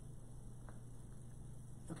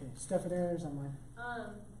 Okay. Okay, Steph, there's online.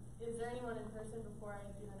 Is there anyone in person before I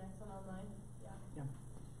do the next one online? Yeah.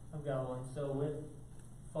 I've got one. So with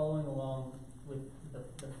following along with the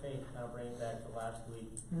faith, now bringing back to last week,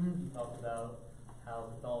 you talked about how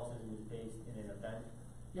Catholicism is based in an event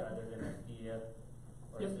rather than an idea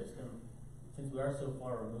or a system. Since we are so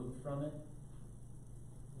far removed from it,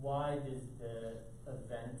 why does the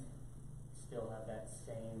event still have that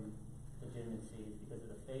same legitimacy? Is it because of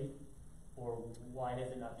the faith? Or why has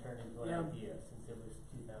it not turned into an idea since it was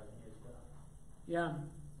 2,000 years ago? Yeah,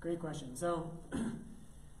 great question. So,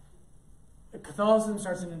 Catholicism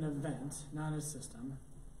starts in an event, not a system.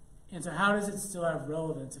 And so how does it still have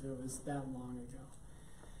relevance if it was that long ago?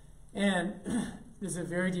 And this is a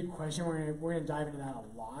very deep question. We're gonna dive into that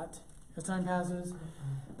a lot as time passes.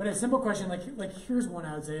 But a simple question, like here's one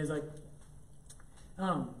I would say is like,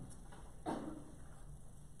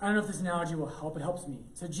 I don't know if this analogy will help. It helps me.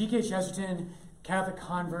 So G.K. Chesterton, Catholic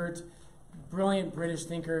convert, brilliant British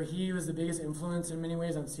thinker. He was the biggest influence in many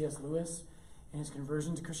ways on C.S. Lewis and his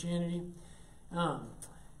conversion to Christianity.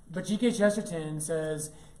 But G.K. Chesterton says,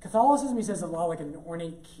 Catholicism, he says, is a lot like an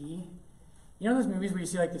ornate key. You know those movies where you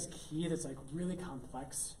see like this key that's like really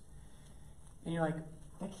complex? And you're like,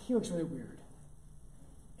 that key looks really weird.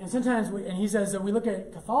 And sometimes, and he says that we look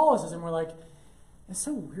at Catholicism, we're like, it's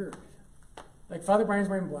so weird. Like Father Brian's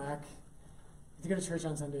wearing black, you go to church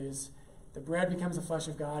on Sundays, the bread becomes the flesh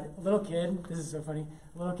of God. A little kid, this is so funny,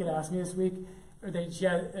 a little kid asked me this week, a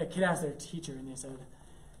kid asked their teacher, and they said,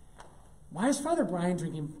 why is Father Brian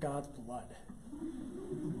drinking God's blood?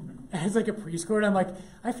 And it's like a preschooler, and I'm like,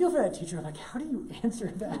 I feel for that teacher. I'm like, how do you answer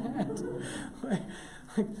that?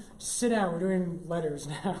 like, just sit down, we're doing letters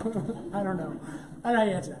now. I don't know how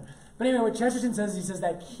you answer that. But anyway, what Chesterton says, he says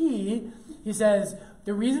that key, he says,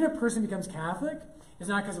 the reason a person becomes Catholic is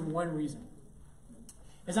not because of one reason.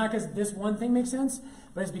 It's not because this one thing makes sense,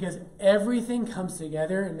 but it's because everything comes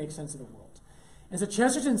together and makes sense of the world. And so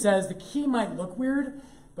Chesterton says the key might look weird,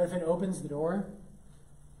 but if it opens the door.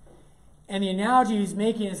 And the analogy he's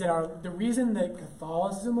making is that the reason that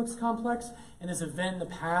Catholicism looks complex and this event in the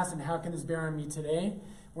past and how can this bear on me today,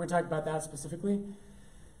 we're going to talk about that specifically.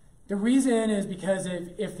 The reason is because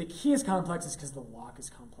if the key is complex, it's because the lock is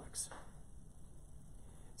complex.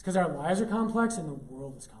 It's because our lives are complex and the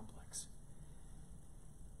world is complex.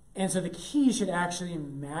 And so the key should actually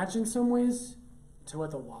match in some ways to what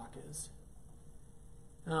the lock is.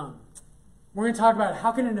 We're going to talk about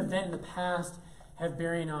how can an event in the past have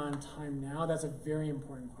bearing on time now. That's a very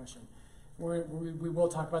important question. We will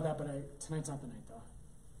talk about that, but tonight's not the night, though.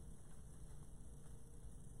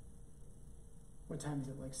 What time is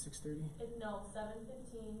it, like 6:30? No,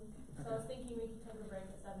 7:15. So I was thinking we could take a break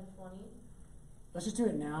at 7:20. Let's just do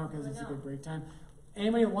it now because it's a good break time.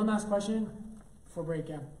 Anybody, one last question before break?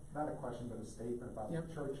 Yeah. Not a question, but a statement about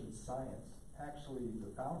the church and science. Actually,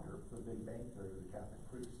 the founder of the Big Bang Theory was a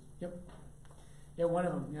Catholic priest. Yep. Yeah, one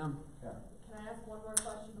of them, yeah. Can I ask one more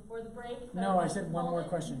question before the break? No, I said one more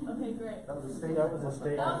question. Okay, great. That was a statement. That was a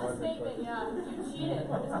statement. That was a statement, yeah. You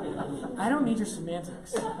cheated. I don't need your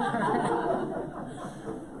semantics.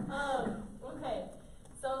 Okay.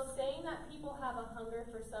 So saying that people have a hunger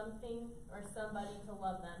for something or somebody to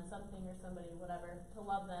love them, something or somebody, whatever, to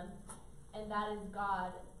love them, and that is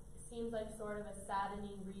God, seems like sort of a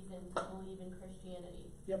saddening reason to believe in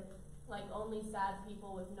Christianity. Yep. Like only sad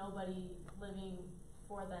people with nobody living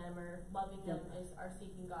for them or loving them are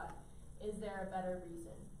seeking God. Is there a better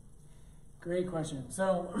reason? Great question.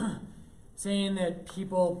 So, saying that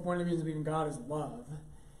one of the reasons we believe in God is love,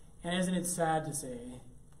 and isn't it sad to say,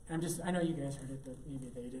 I know you guys heard it, but maybe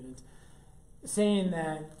they didn't, saying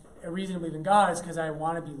that a reason to believe in God is because I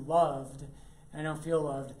want to be loved and I don't feel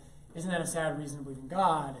loved, isn't that a sad reason to believe in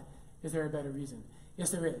God? Is there a better reason? Yes,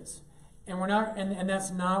 there is. And we're not, and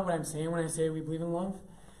that's not what I'm saying when I say we believe in love.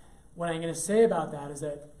 What I'm going to say about that is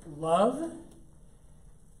that love,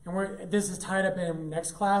 and this is tied up in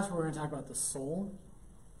next class where we're going to talk about the soul.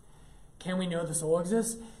 Can we know the soul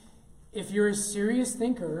exists? If you're a serious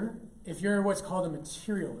thinker, if you're what's called a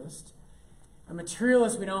materialist,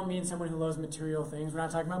 we don't mean someone who loves material things. We're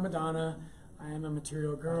not talking about Madonna. I am a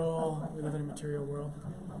material girl. We live in a material world,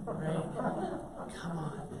 right? Come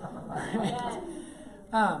on. Right?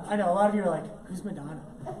 I know a lot of you are like, who's Madonna?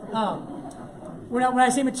 When I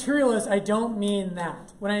say materialist, I don't mean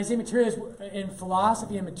that. When I say materialist, in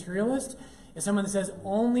philosophy, a materialist is someone that says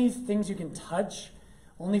only things you can touch,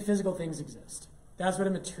 only physical things exist. That's what a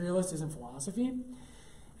materialist is in philosophy. And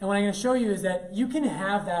what I'm going to show you is that you can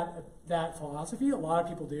have that philosophy. A lot of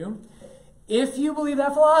people do. If you believe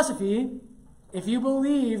that philosophy, if you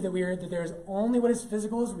believe that there's only what is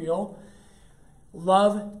physical is real,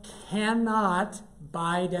 Love cannot,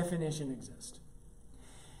 by definition, exist.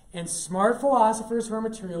 And smart philosophers who are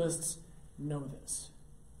materialists know this.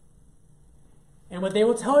 And what they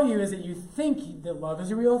will tell you is that you think that love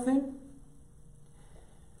is a real thing.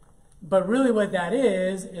 But really what that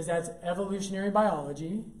is that's evolutionary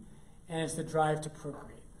biology, and it's the drive to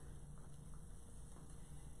procreate.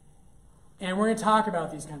 And we're going to talk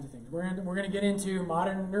about these kinds of things. We're going to get into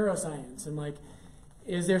modern neuroscience and like,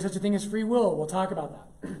 is there such a thing as free will? We'll talk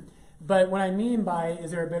about that. But what I mean by, is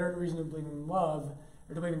there a better reason to believe in love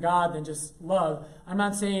or to believe in God than just love? I'm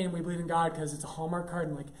not saying we believe in God because it's a Hallmark card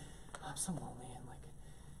and like, oh, I'm so lonely and like,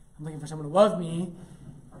 I'm looking for someone to love me.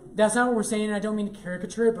 That's not what we're saying, and I don't mean to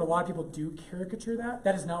caricature it, but a lot of people do caricature that.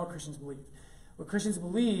 That is not what Christians believe. What Christians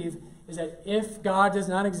believe is that if God does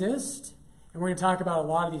not exist, and we're going to talk about a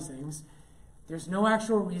lot of these things, there's no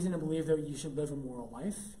actual reason to believe that you should live a moral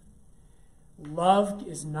life. Love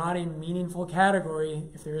is not a meaningful category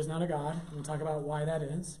if there is not a God. We'll talk about why that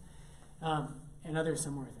is, and other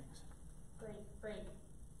similar things. Break.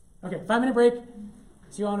 Okay, 5-minute break.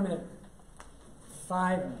 See you all in a minute.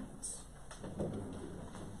 5 minutes.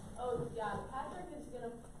 Oh, yeah, Patrick is going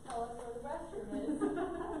to tell us where the restroom is.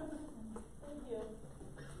 Thank you.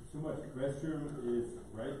 So much. Restroom is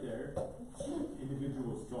right there.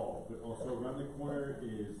 Individual stall, but also around the corner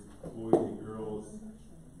is boys and girls.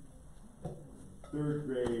 3rd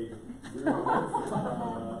grade. And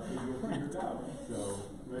you'll figure it out. So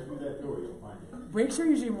right through that door, you'll find it. Breaks are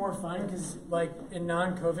usually more fun because, like, in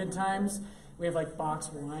non-COVID times, we have like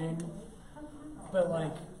boxed wine, but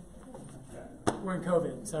like we're in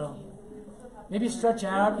COVID, so maybe stretch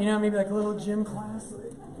out. Maybe like a little gym class.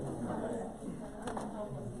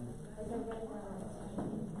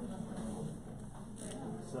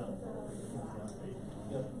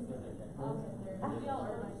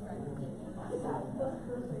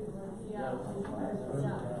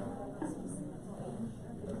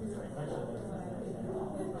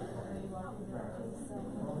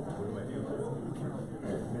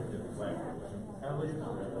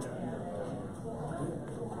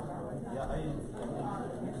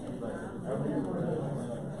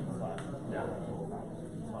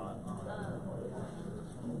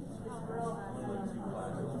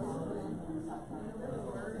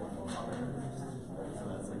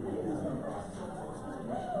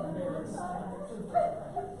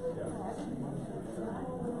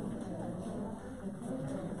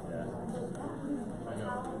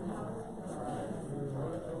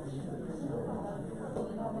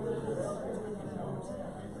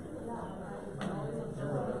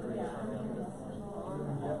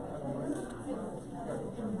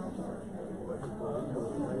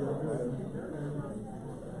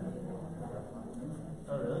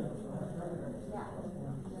 Oh, really?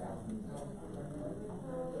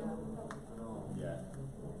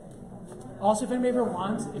 Also, if anybody ever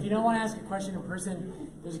wants, if you don't want to ask a question in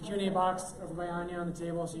person, there's a Q&A box over by Anya on the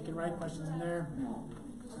table, so you can write questions in there.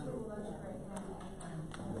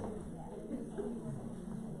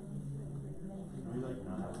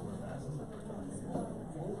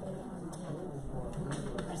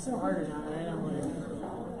 It's so harder now, right? I'm like,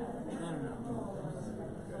 I don't know.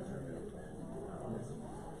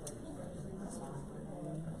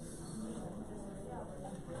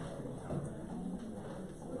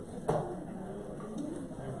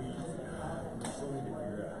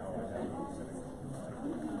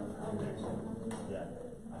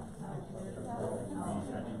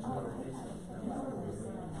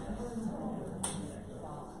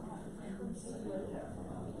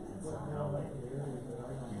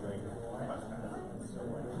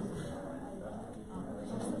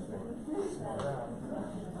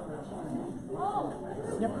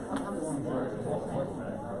 Yep.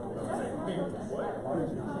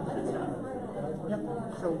 Yep.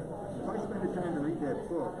 So, if I spend the time to read that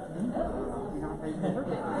book, I heard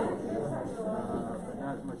it, but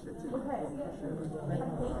not as much that's in it.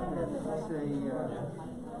 Say,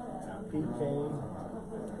 Pete Kane,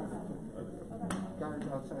 God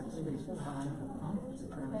outside of space and time,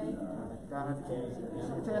 Trinity, God,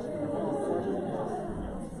 it's asking the wrong question.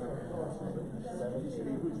 You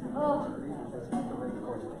say, who's the author? That's not the right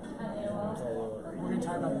question. We're going to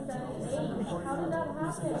talk about that today.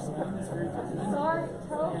 Misunderstanding is very good. Sorry,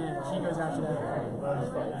 And she goes after that.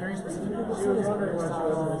 Very specific. So it's very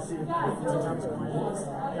Aristotle. It's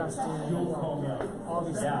a Augustine, You'll call me out. all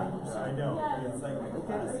these Yeah, things. I know. It's like,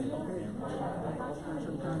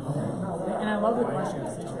 And I love the questions.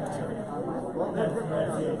 Thanks for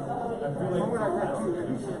asking.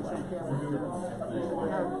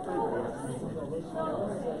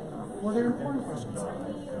 Well, they're important questions. Yeah.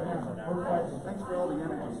 Thanks for all the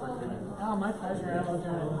energy. Oh, my pleasure. I love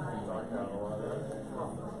doing it.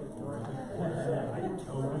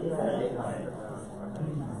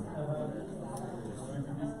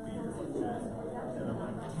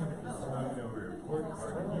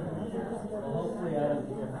 Hopefully I don't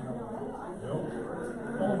hear.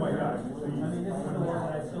 Oh my gosh. I mean, this is the one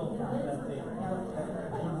that I still found that thing.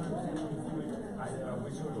 I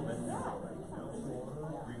wish I would have listened.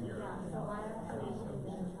 Bring your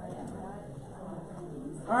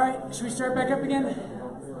All right, should we start back up again?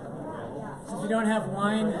 Since we don't have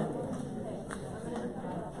wine. 100%.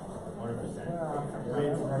 But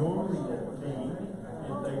it's normally the thing, it's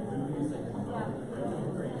like really is like no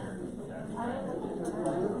brainer.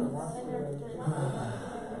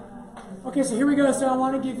 Okay, so here we go. So I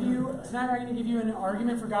want to give you, tonight I'm going to give you an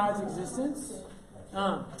argument for God's existence.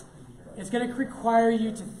 It's going to require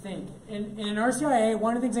you to think. In an RCIA,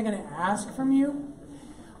 one of the things I'm going to ask from you,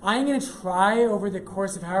 I'm going to try over the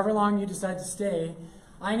course of however long you decide to stay,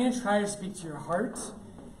 I'm going to try to speak to your heart.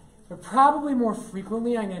 But probably more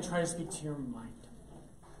frequently, I'm going to try to speak to your mind.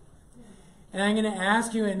 And I'm going to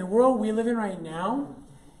ask you, in the world we live in right now,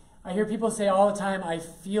 I hear people say all the time, I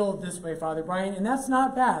feel this way, Father Brian, and that's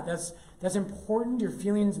not bad. That's important. Your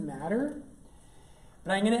feelings matter.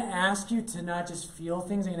 But I'm going to ask you to not just feel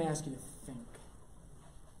things, I'm going to ask you to think.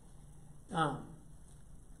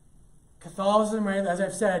 Catholicism, right, as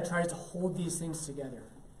I've said, tries to hold these things together.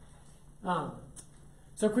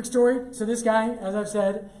 So quick story. So this guy, as I've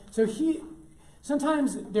said,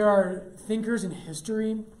 sometimes there are thinkers in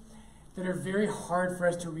history that are very hard for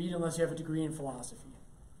us to read unless you have a degree in philosophy.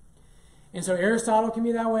 And so Aristotle can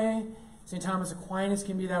be that way. St. Thomas Aquinas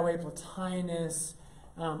can be that way. Plotinus,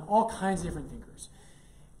 all kinds of different thinkers.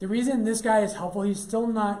 The reason this guy is helpful, he's still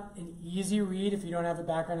not an easy read if you don't have a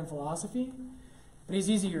background in philosophy, but he's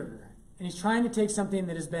easier. And he's trying to take something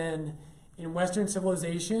that has been in Western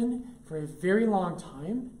civilization for a very long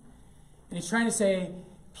time, and he's trying to say,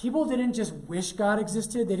 people didn't just wish God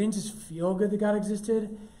existed, they didn't just feel good that God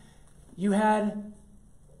existed. You had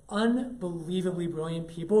unbelievably brilliant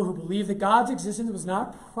people who believed that God's existence was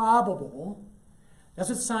not probable. That's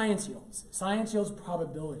what science yields. Science yields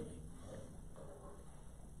probability.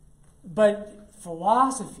 But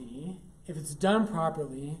philosophy, if it's done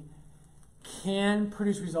properly, can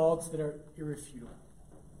produce results that are irrefutable.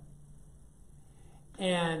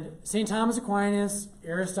 And St. Thomas Aquinas,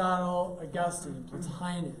 Aristotle, Augustine,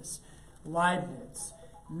 Plotinus, Leibniz,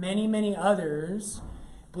 many, many others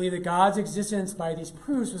believe that God's existence by these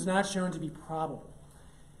proofs was not shown to be probable.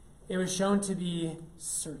 It was shown to be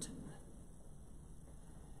certain.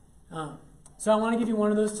 So I want to give you one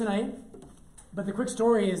of those tonight. But the quick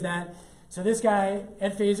story is that, so this guy,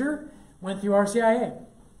 Ed Fazer, went through RCIA.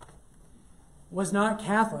 Was not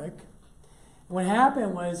Catholic. What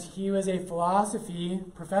happened was he was a philosophy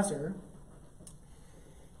professor,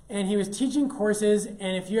 and he was teaching courses,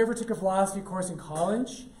 and if you ever took a philosophy course in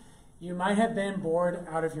college, you might have been bored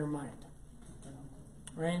out of your mind,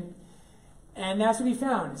 right? And that's what he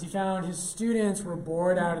found, is he found his students were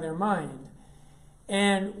bored out of their mind.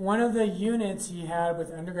 And one of the units he had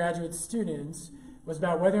with undergraduate students was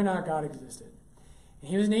about whether or not God existed. And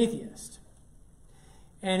he was an atheist.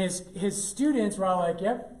 And his students were all like,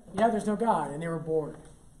 yep, yeah, there's no God, and they were bored.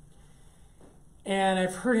 And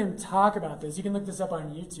I've heard him talk about this. You can look this up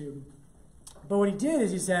on YouTube. But what he did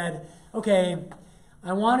is he said, okay,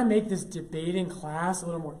 I want to make this debate in class a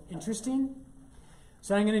little more interesting.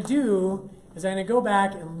 So what I'm going to do is I'm going to go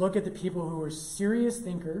back and look at the people who were serious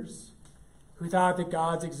thinkers who thought that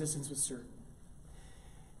God's existence was certain.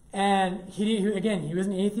 And he was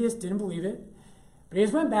an atheist, didn't believe it. But he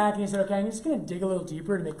just went back and he said, okay, I'm just going to dig a little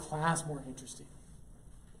deeper to make class more interesting.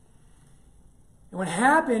 And what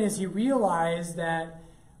happened is he realized that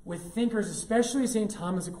with thinkers, especially St.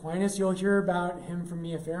 Thomas Aquinas, you'll hear about him from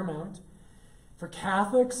me a fair amount. For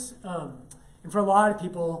Catholics, and for a lot of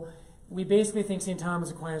people, we basically think St.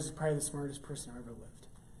 Thomas Aquinas is probably the smartest person who ever lived.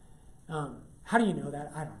 How do you know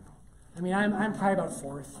that? I don't know. I mean, I'm probably about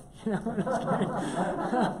fourth. You know, I'm just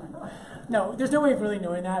kidding. No, there's no way of really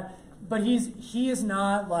knowing that. But he is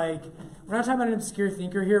not like, we're not talking about an obscure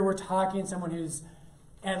thinker here. We're talking someone who's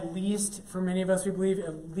at least, for many of us, we believe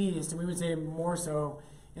at least, and we would say more so,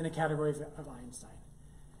 in the category of Einstein.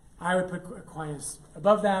 I would put Aquinas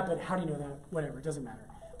above that, but how do you know that? Whatever, it doesn't matter.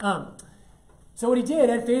 So what he did,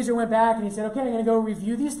 Ed Feser went back and he said, okay, I'm going to go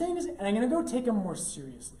review these things and I'm going to go take them more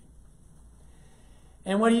seriously.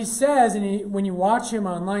 And what he says, and when you watch him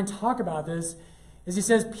online talk about this, is he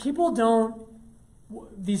says people don't,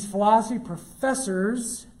 these philosophy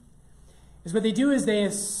professors, is what they do is they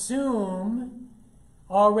assume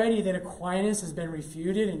already that Aquinas has been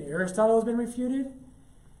refuted and Aristotle has been refuted,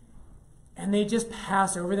 and they just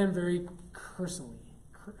pass over them very cursorily.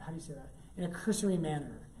 How do you say that? In a cursory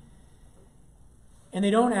manner. And they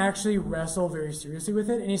don't actually wrestle very seriously with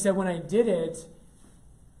it. And he said, when I did it,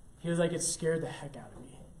 he was like, it scared the heck out of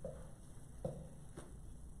me.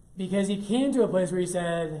 Because he came to a place where he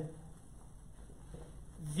said,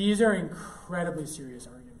 these are incredibly serious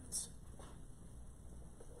arguments.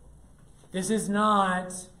 This is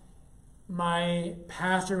not my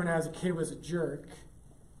pastor when I was a kid was a jerk,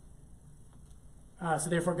 so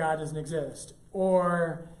therefore God doesn't exist.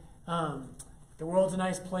 Or the world's a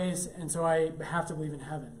nice place, and so I have to believe in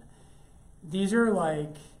heaven. These are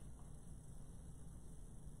like,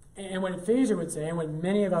 and what Feser would say, and what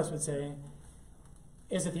many of us would say,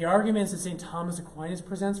 is that the arguments that St. Thomas Aquinas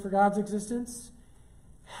presents for God's existence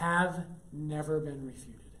have never been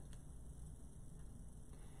refuted.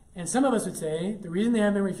 And some of us would say the reason they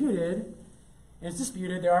haven't been refuted, and it's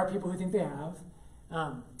disputed, there are people who think they have,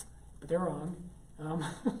 but they're wrong.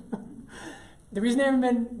 The reason they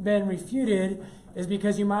haven't been refuted is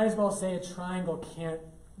because you might as well say a triangle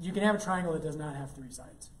you can have a triangle that does not have three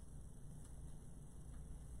sides.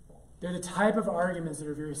 They're the type of arguments that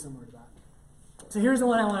are very similar to that. So here's the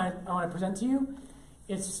one I want to present to you.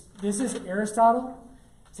 This is Aristotle.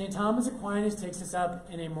 St. Thomas Aquinas takes this up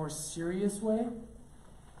in a more serious way.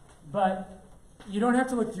 But you don't have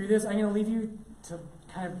to look through this. I'm going to leave you to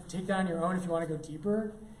kind of take that on your own if you want to go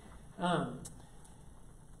deeper.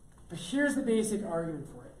 But here's the basic argument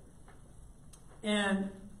for it. And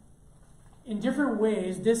in different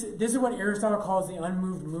ways, this is what Aristotle calls the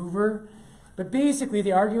unmoved mover. But basically,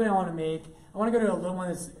 the argument I want to make, I want to go to a little one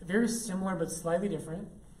that's very similar but slightly different.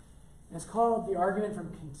 And it's called the argument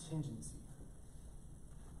from contingency.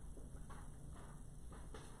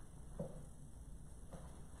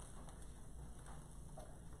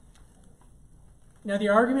 Now, the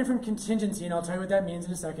argument from contingency, and I'll tell you what that means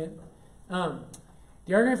in a second.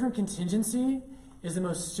 The argument from contingency is the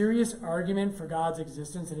most serious argument for God's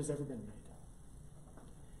existence that has ever been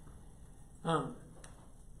made.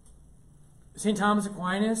 St. Thomas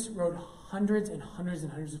Aquinas wrote hundreds and hundreds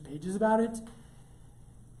and hundreds of pages about it,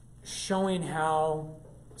 showing how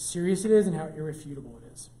serious it is and how irrefutable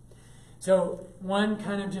it is. So one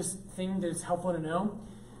kind of just thing that is helpful to know.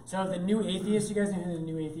 So the new atheists, you guys know who the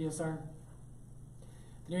new atheists are?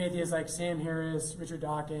 The new atheists like Sam Harris, Richard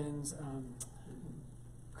Dawkins,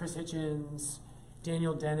 Chris Hitchens,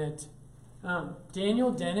 Daniel Dennett.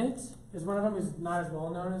 Daniel Dennett is one of them who's not as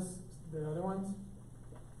well known as the other ones.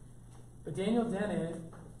 But Daniel Dennett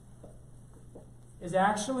is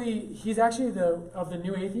he's actually of the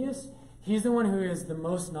new atheists, he's the one who has the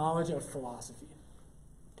most knowledge of philosophy.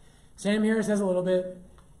 Sam Harris has a little bit.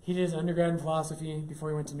 He did his undergrad in philosophy before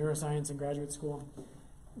he went to neuroscience in graduate school.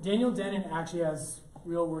 Daniel Dennett actually has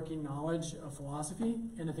real working knowledge of philosophy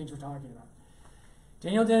and the things we're talking about.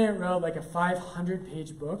 Daniel Dennett wrote like a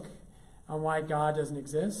 500-page book on why God doesn't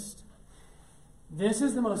exist. This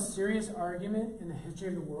is the most serious argument in the history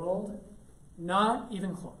of the world, not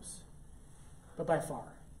even close, but by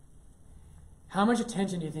far. How much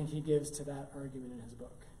attention do you think he gives to that argument in his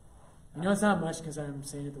book? You know it's not much because I'm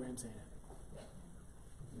saying it the way I'm saying it.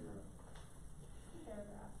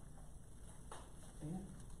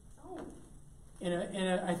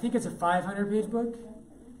 I think it's a 500-page book.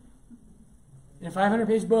 In a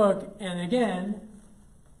 500-page book, and again,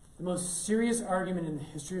 the most serious argument in the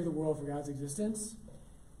history of the world for God's existence,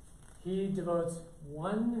 he devotes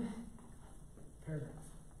one paragraph.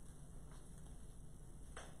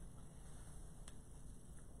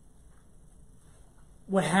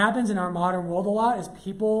 What happens in our modern world a lot is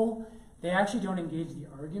people, they actually don't engage the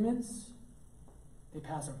arguments, they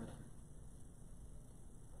pass over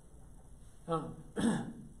them.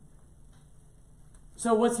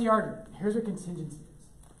 So what's the argument? Here's what contingency is.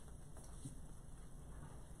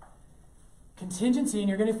 Contingency, and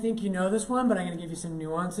you're going to think you know this one, but I'm going to give you some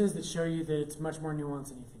nuances that show you that it's much more nuanced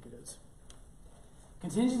than you think it is.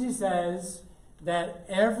 Contingency says that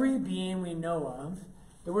every being we know of,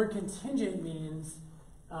 the word contingent means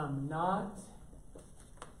not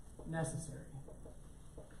necessary.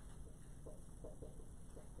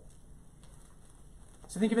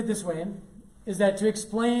 So think of it this way, is that to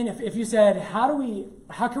explain, if you said, how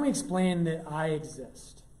can we explain that I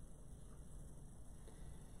exist?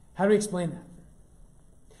 How do we explain that?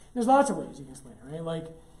 There's lots of ways you can explain it, right? Like,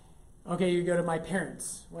 okay, you go to my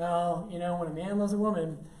parents. Well, when a man loves a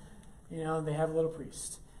woman, they have a little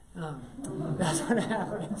priest. That's what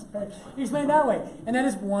happens. Right? You explain it that way. And that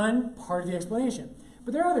is one part of the explanation.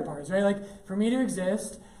 But there are other parts, right? Like, for me to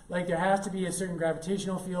exist, like, there has to be a certain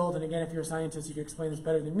gravitational field. And again, if you're a scientist, you can explain this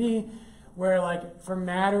better than me. Where, like, for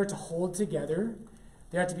matter to hold together,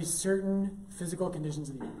 there have to be certain physical conditions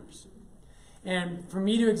of the universe. And for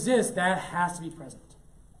me to exist, that has to be present.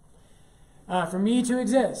 For me to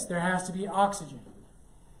exist, there has to be oxygen.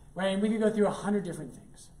 Right? And we could go through 100 different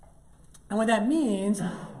things. And what that means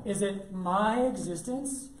is that my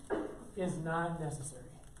existence is not necessary.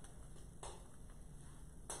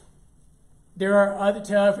 There are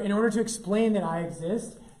other, in order to explain that I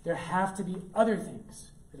exist, there have to be other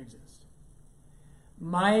things that exist.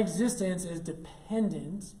 My existence is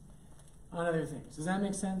dependent on other things. Does that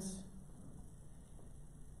make sense?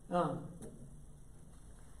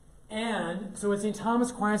 And so with St.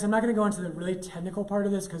 Thomas Aquinas, I'm not going to go into the really technical part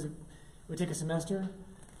of this because it would take a semester.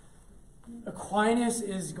 Aquinas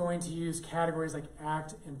is going to use categories like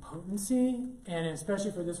act and potency, and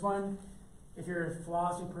especially for this one, if you're a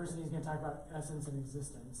philosophy person, he's going to talk about essence and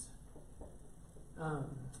existence.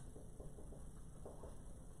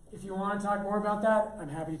 If you want to talk more about that, I'm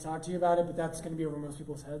happy to talk to you about it, but that's going to be over most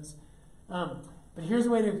people's heads. But here's a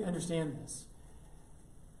way to understand this.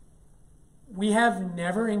 We have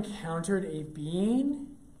never encountered a being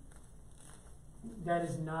that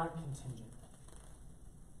is not contingent.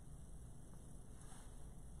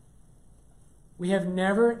 We have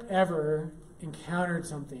never, ever encountered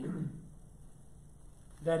something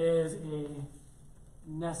that is a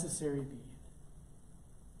necessary being.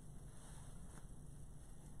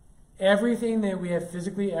 Everything that we have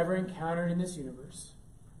physically ever encountered in this universe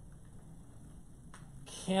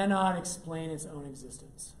cannot explain its own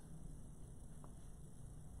existence.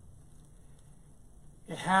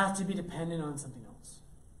 It has to be dependent on something else.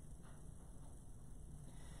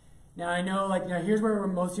 Now I know, now here's where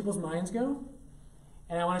most people's minds go,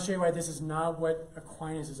 and I want to show you why this is not what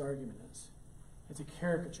Aquinas' argument is. It's a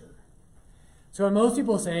caricature. So what most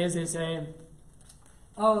people say is they say,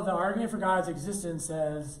 oh, the argument for God's existence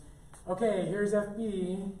says, okay, here's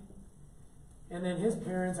FB, and then his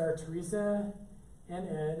parents are Teresa and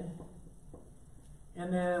Ed,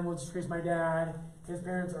 and then we'll just trace my dad. His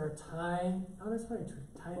parents are Ty. Oh, that's funny.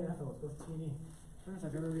 Ty and Ethel, it's both T&E. I don't know if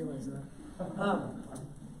I've ever realized that.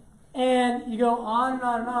 And you go on and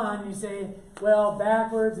on and on, and you say, well,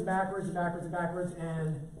 backwards and backwards and backwards and backwards,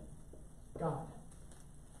 and God.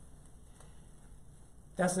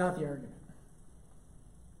 That's not the argument.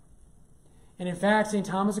 And in fact, St.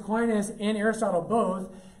 Thomas Aquinas and Aristotle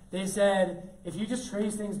both, they said, if you just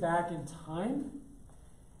trace things back in time,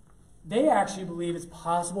 they actually believe it's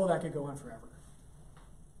possible that could go on forever.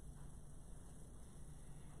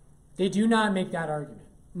 They do not make that argument.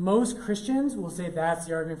 Most Christians will say that's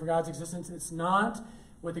the argument for God's existence. It's not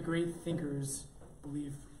what the great thinkers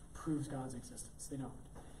believe proves God's existence. They don't.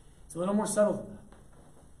 It's a little more subtle than that.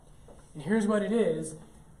 And here's what it is.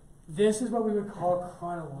 This is what we would call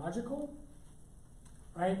chronological.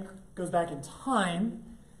 Right? Goes back in time.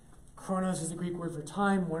 Chronos is the Greek word for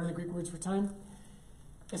time, one of the Greek words for time.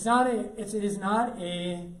 It is not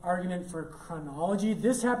a argument for chronology.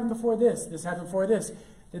 This happened before this. This happened before this.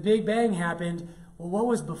 The Big Bang happened. Well, what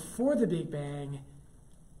was before the Big Bang?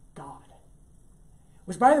 God.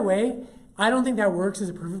 Which, by the way, I don't think that works as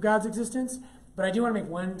a proof of God's existence, but I do want to make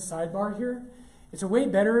one sidebar here. It's a way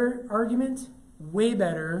better argument, way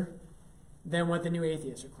better than what the new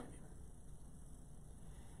atheists are claiming.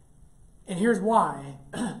 And here's why.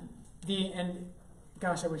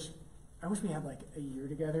 Gosh, I wish we had like a year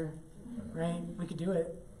together, right? We could do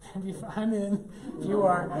it. I'm in. If you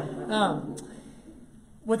are.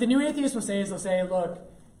 What the new atheists will say is they'll say, look,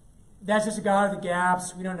 that's just a God of the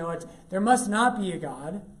gaps. We don't know it. There must not be a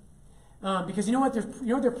God. Because you know what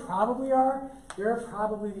there probably are? There are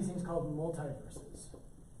probably these things called multiverses.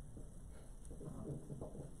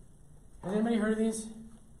 Has anybody heard of these?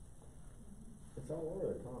 It's all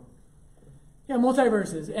over the top. Yeah,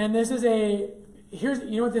 multiverses. And this is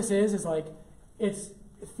you know what this is? It's like, it's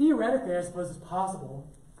theoretically, I suppose, it's possible.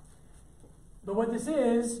 But what this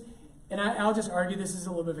is, and I'll just argue this is a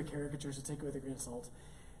little bit of a caricature, so take it with a grain of salt.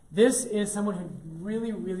 This is someone who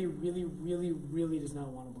really, really, really, really, really does not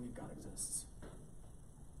want to believe God exists.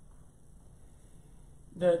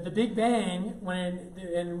 The Big Bang,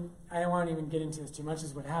 and I don't want to even get into this too much,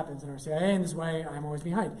 is what happens in our CIA, and this is why I'm always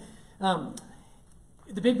behind.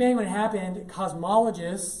 The Big Bang, when it happened,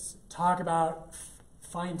 cosmologists talk about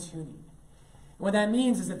fine-tuning. And what that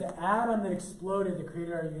means is that the atom that exploded that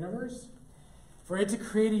created our universe, for it to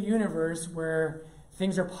create a universe where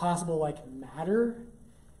things are possible like matter,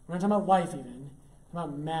 we're not talking about life even, we're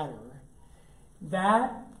talking about matter,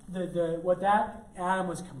 that what that atom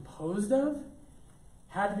was composed of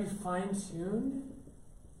had to be fine-tuned.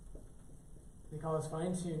 They call this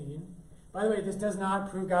fine-tuning. By the way, this does not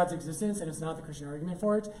prove God's existence, and it's not the Christian argument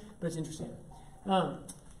for it, but it's interesting. That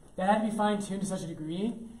had to be fine-tuned to such a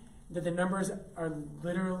degree that the numbers are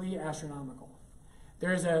literally astronomical.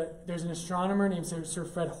 There's an astronomer named Sir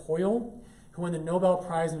Fred Hoyle who won the Nobel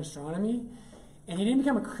Prize in Astronomy, and he didn't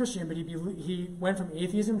become a Christian, but he went from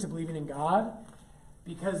atheism to believing in God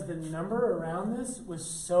because the number around this was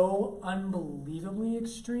so unbelievably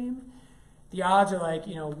extreme. The odds are like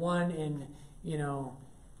 1 in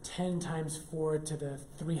 10 times 4 to the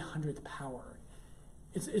 300th power.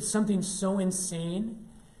 It's something so insane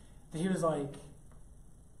that he was like,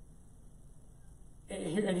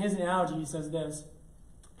 in his analogy, he says this.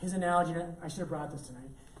 His analogy, I should have brought this tonight.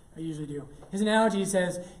 I usually do. His analogy, he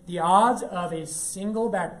says, the odds of a single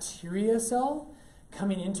bacteria cell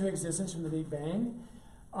coming into existence from the Big Bang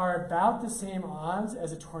are about the same odds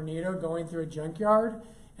as a tornado going through a junkyard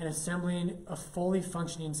and assembling a fully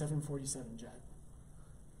functioning 747 jet.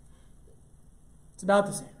 It's about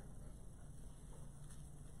the same.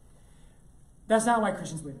 That's not why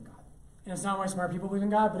Christians believe in God. And it's not why smart people believe in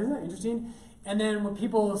God, but isn't that interesting? And then what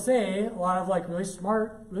people say, a lot of really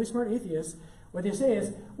smart atheists, what they say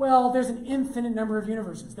is, well, there's an infinite number of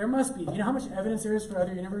universes. There must be. You know how much evidence there is for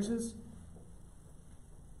other universes?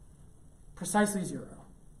 Precisely 0.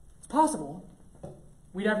 It's possible.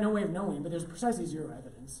 We'd have no way of knowing, but there's precisely 0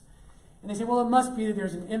 evidence. And they say, well, it must be that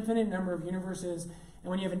there's an infinite number of universes, and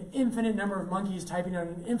when you have an infinite number of monkeys typing out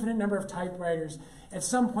an infinite number of typewriters, at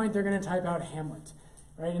some point they're going to type out Hamlet,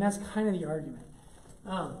 right? And that's kind of the argument.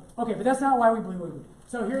 Okay, but that's not why we believe what we believe.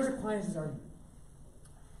 So here's Aquinas' argument.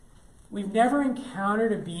 We've never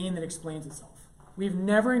encountered a being that explains itself. We've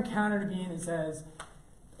never encountered a being that says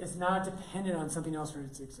it's not dependent on something else for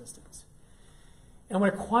its existence. And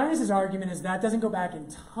what Aquinas' argument is that doesn't go back in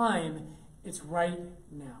time, it's right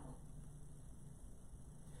now.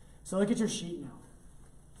 So look at your sheet now.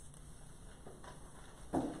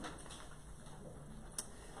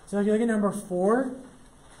 So if you look at number 4,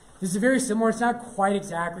 this is very similar. It's not quite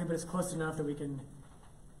exactly, but it's close enough that we can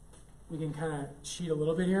kind of cheat a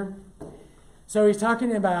little bit here. So he's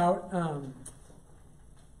talking about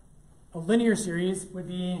a linear series would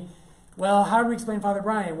be, well, how do we explain Father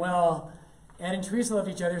Brian? Well, Ed and Teresa loved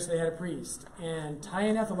each other, so they had a priest. And Ty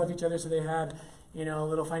and Ethel loved each other, so they had, a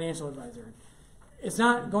little financial advisor. It's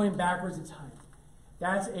not going backwards in time.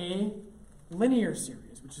 That's a linear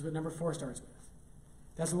series, which is what number 4 starts with.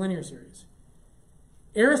 That's a linear series.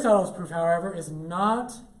 Aristotle's proof, however, is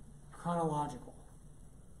not chronological.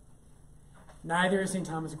 Neither is St.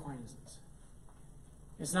 Thomas Aquinas'.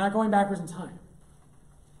 It's not going backwards in time.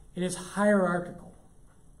 It is hierarchical.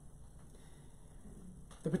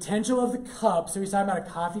 The potential of the cup, so he's talking about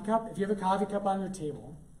a coffee cup. If you have a coffee cup on your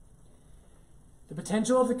table, the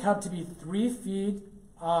potential of the cup to be 3 feet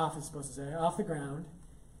off, it's supposed to say, off the ground,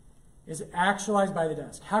 is actualized by the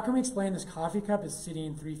desk. How can we explain this coffee cup is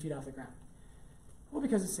sitting 3 feet off the ground? Well,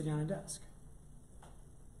 because it's sitting on a desk.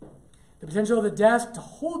 The potential of the desk to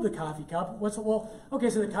hold the coffee cup, so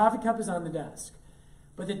the coffee cup is on the desk.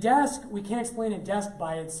 But the desk, we can't explain a desk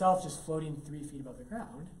by itself just floating 3 feet above the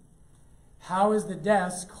ground. How is the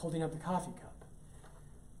desk holding up the coffee cup?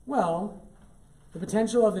 Well, the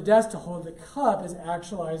potential of the desk to hold the cup is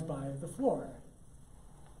actualized by the floor.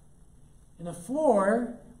 And the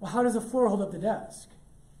floor, well, how does the floor hold up the desk?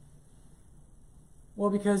 Well,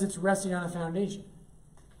 because it's resting on a foundation.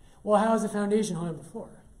 Well, how is the foundation holding up the floor?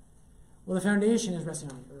 Well, the foundation is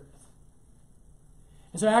resting on the earth.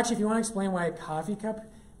 And so actually, if you want to explain why a coffee cup,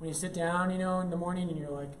 when you sit down, in the morning and you're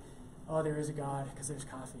like, oh, there is a God because there's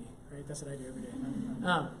coffee, right? That's what I do every day.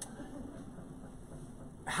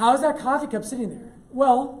 How is that coffee cup sitting there?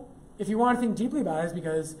 Well, if you want to think deeply about it, it's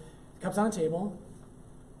because the cup's on a table.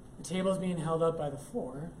 The table is being held up by the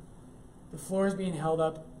floor. The floor is being held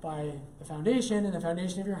up by the foundation, and the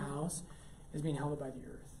foundation of your house is being held up by the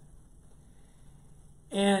earth.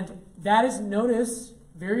 And that is, notice,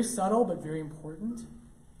 very subtle but very important.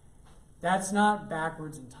 That's not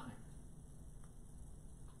backwards in time.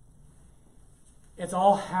 It's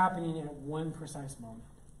all happening at one precise moment.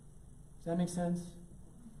 Does that make sense?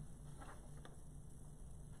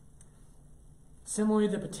 Similarly,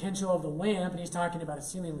 the potential of the lamp, and he's talking about a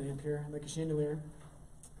ceiling lamp here, like a chandelier,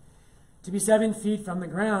 to be 7 feet from the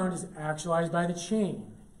ground is actualized by the chain.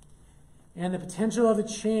 And the potential of the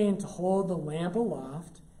chain to hold the lamp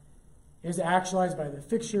aloft is actualized by the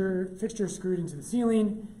fixture screwed into the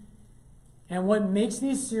ceiling. And what makes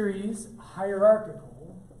these series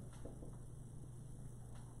hierarchical,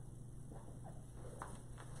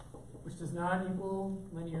 which does not equal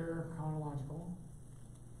linear or chronological,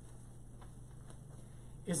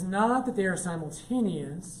 is not that they are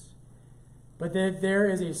simultaneous, but that there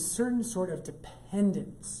is a certain sort of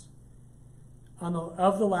dependence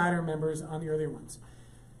of the latter members on the earlier ones.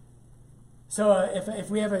 So if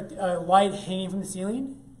we have a light hanging from the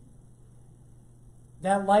ceiling,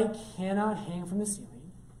 that light cannot hang from the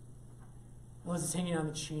ceiling unless it's hanging on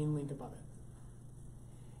the chain link above it.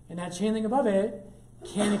 And that chain link above it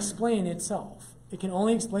can't explain itself. It can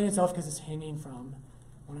only explain itself because it's hanging from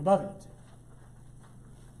one above it.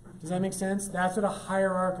 Does that make sense? That's what a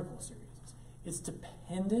hierarchical series is. It's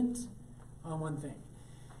dependent on one thing.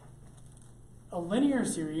 A linear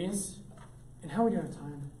series, and how are we doing on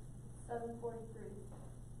time? 7:43.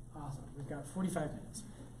 Awesome. We've got 45 minutes.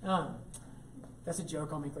 That's a joke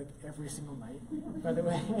I'll make like every single night, by the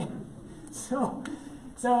way. So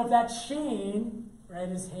if that chain, right,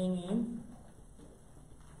 is hanging,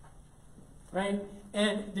 right,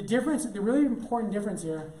 and the difference, the really important difference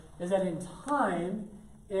here is that in time,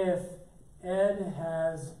 if Ed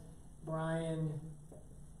has Brian,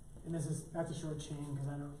 and that's a short chain because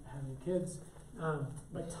I don't have any kids,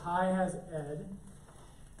 but Ty has Ed.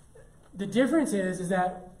 The difference is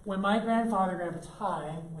that when my grandfather, Grandpa Ty,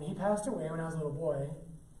 when he passed away when I was a little boy,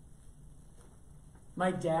 my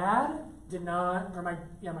dad did not, or my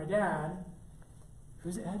dad,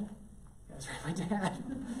 who's Ed? Yeah, that's right, my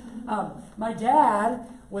dad. My dad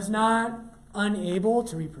was not unable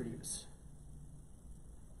to reproduce.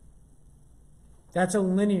 That's a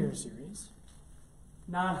linear series,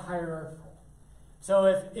 not hierarchical. So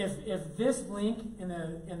if this link in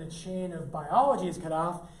the chain of biology is cut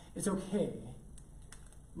off, it's okay.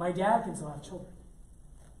 My dad can still have children.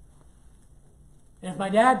 And if my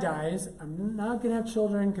dad dies, I'm not going to have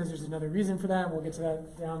children because there's another reason for that. We'll get to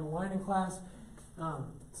that down the line in class.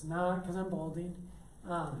 It's not because I'm balding.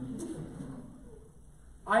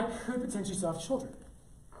 I could potentially still have children.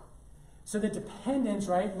 So the dependence,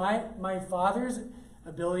 right? My father's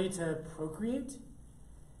ability to procreate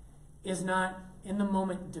is not in the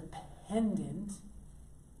moment dependent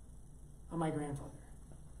on my grandfather.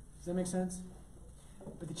 Does that make sense?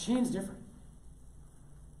 But the chain's different.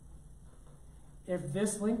 If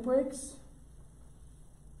this link breaks,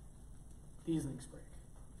 these links break.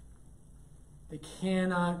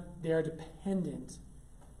 They are dependent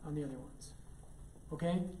on the other ones.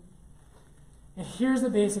 Okay? And here's the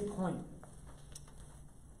basic point.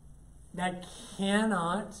 That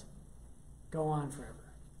cannot go on forever.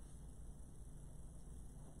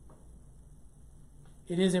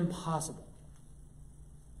 It is impossible.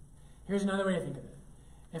 Here's another way to think of it.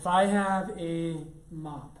 If I have a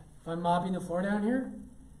mop, if I'm mopping the floor down here,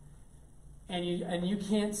 and you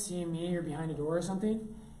can't see me, you're behind a door or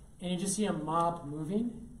something, and you just see a mop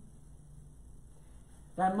moving,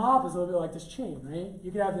 that mop is a little bit like this chain, right?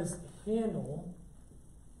 You could have this handle.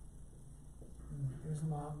 Here's the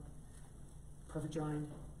mop. Perfect drawing.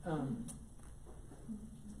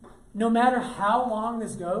 No matter how long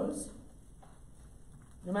this goes,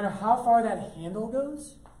 no matter how far that handle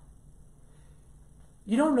goes,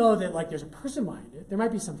 you don't know that like there's a person behind it. There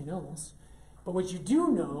might be something else. But what you do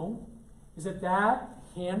know is that that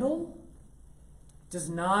handle does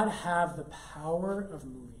not have the power of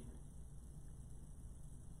moving.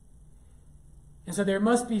 And so there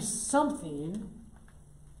must be something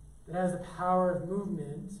that has the power of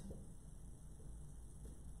movement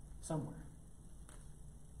somewhere.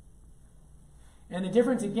 And the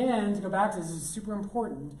difference, again, to go back to this is super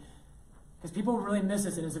important, because people really miss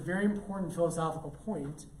this, and it's a very important philosophical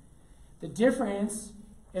point. The difference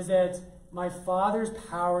is that my father's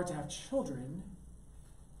power to have children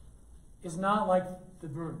is not like the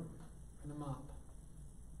broom or the mop.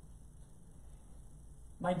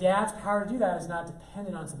 My dad's power to do that is not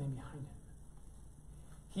dependent on something behind him.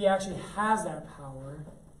 He actually has that power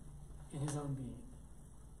in his own being.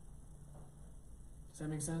 Does that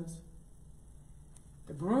make sense?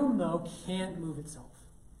 The broom, though, can't move itself.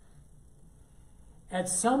 At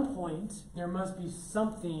some point, there must be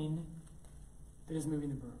something that is moving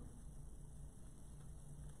the broom.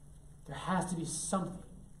 There has to be something,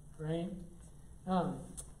 right?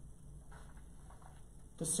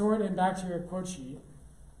 To sort and back to your quote sheet,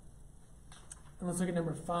 and let's look at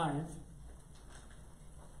number 5.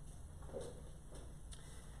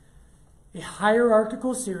 A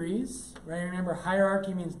hierarchical series, right? Remember,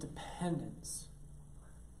 hierarchy means dependence.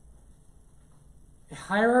 A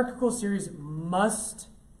hierarchical series must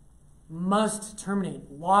terminate,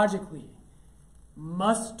 logically,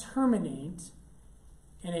 must terminate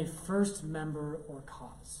in a first member or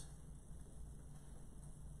cause.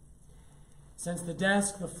 Since the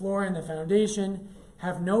desk, the floor, and the foundation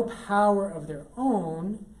have no power of their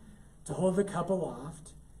own to hold the cup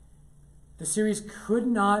aloft, the series could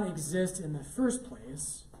not exist in the first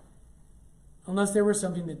place unless there was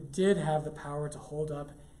something that did have the power to hold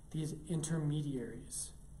up these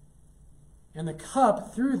intermediaries, and the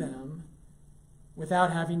cup through them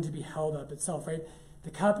without having to be held up itself, right?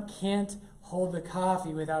 The cup can't hold the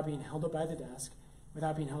coffee without being held up by the desk,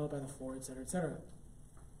 without being held up by the floor, etc., etc.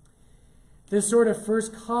 This sort of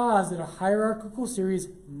first cause that a hierarchical series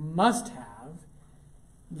must have,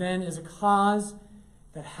 then, is a cause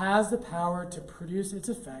that has the power to produce its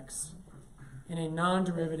effects in a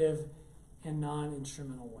non-derivative and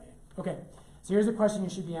non-instrumental way. Okay, so here's the question you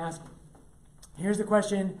should be asking. Here's the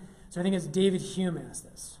question, so I think it's David Hume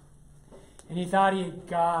asked this. And he thought he had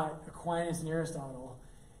got Aquinas and Aristotle,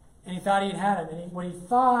 and he thought he had him. And when he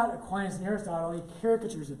thought Aquinas and Aristotle, he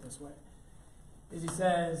caricatures it this way. Is he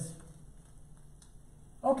says,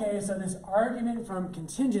 okay, so this argument from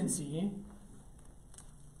contingency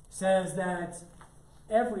says that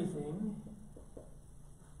everything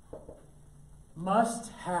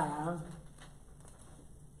must have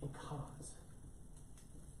a cause.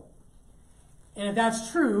 And if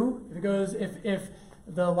that's true, if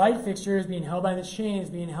the light fixture is being held by the chains,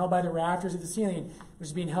 being held by the rafters of the ceiling, which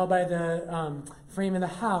is being held by the frame of the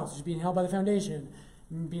house, which is being held by the foundation,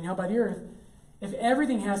 being held by the earth, if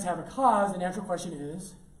everything has to have a cause, the natural question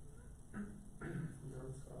is,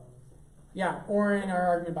 yeah, or in our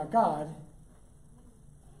argument about God,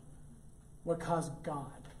 what caused God?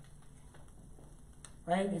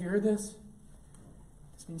 Right? Have you heard this?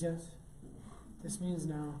 This means yes. This means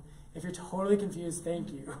no. If you're totally confused,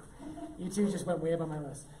 thank you. You two just went way up on my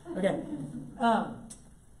list. Okay.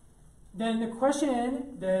 Then the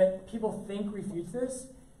question that people think refutes this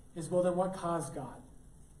is, well, then what caused God?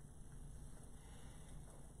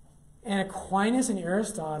 And Aquinas and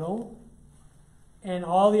Aristotle and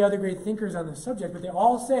all the other great thinkers on this subject, but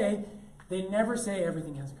they never say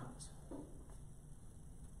everything has a cause.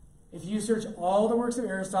 If you search all the works of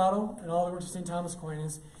Aristotle and all the works of St. Thomas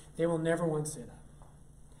Aquinas, they will never once say that.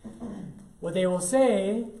 What they will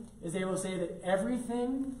say is they will say that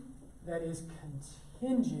everything that is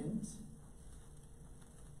contingent,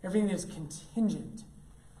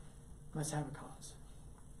 must have a cause.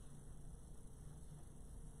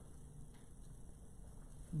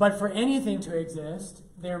 But for anything to exist,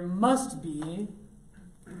 there must be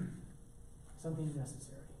something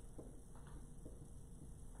necessary.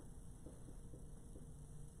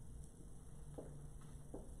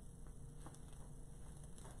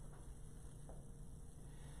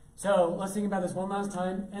 So let's think about this one last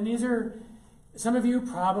time. And these are, some of you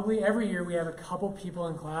probably, every year we have a couple people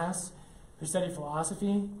in class who study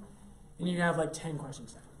philosophy, and you have like 10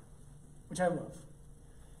 questions down, which I love.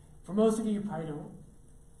 For most of you, you probably don't.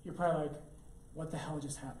 You're probably like, what the hell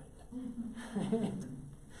just happened?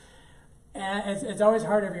 And it's always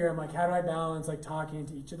hard every year. I'm like, how do I balance like talking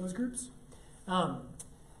to each of those groups?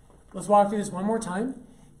 Let's walk through this one more time.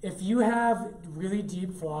 If you have really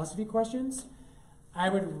deep philosophy questions, I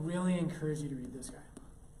would really encourage you to read this guy.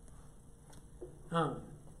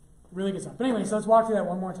 Really good stuff. But anyway, so let's walk through that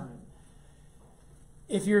one more time.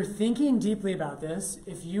 If you're thinking deeply about this,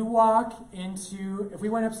 if we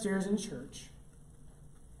went upstairs in church,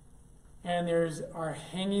 and there's our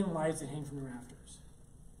hanging lights that hang from the rafters.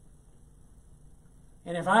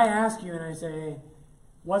 And if I ask you and I say,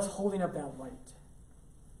 what's holding up that light?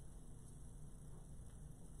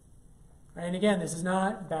 Right, and again, this is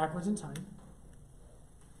not backwards in time.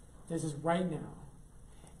 This is right now.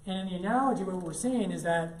 And in the analogy, what we're saying is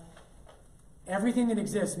that everything that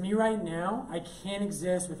exists, me right now, I can't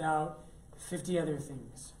exist without 50 other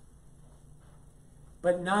things.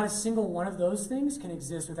 But not a single one of those things can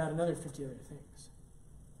exist without another 50 other things.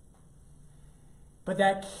 But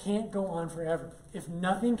that can't go on forever. If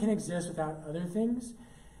nothing can exist without other things,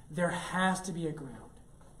 there has to be a ground.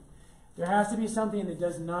 There has to be something that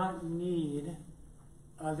does not need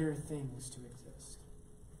other things to exist.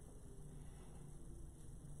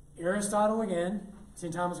 Aristotle again,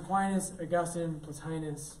 St. Thomas Aquinas, Augustine,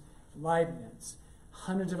 Plotinus, Leibniz,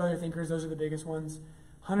 hundreds of other thinkers, those are the biggest ones.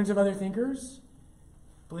 Hundreds of other thinkers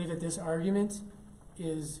believe that this argument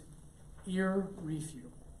is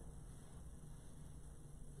irrefutable.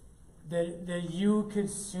 That you could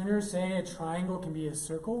sooner say a triangle can be a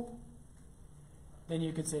circle than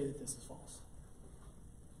you could say that this is false.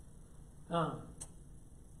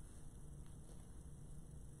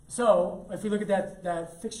 So, if we look at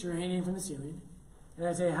that fixture hanging from the ceiling, and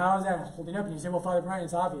I say, how is that holding up? And you say, well, Father Brian,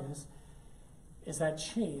 it's obvious. is that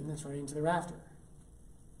chain that's running to the rafter.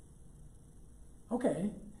 Okay,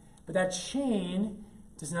 but that chain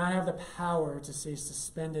does not have the power to stay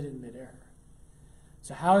suspended in midair.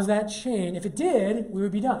 So how is that chain? If it did, we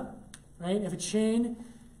would be done, right? If a chain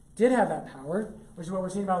did have that power, which is what we're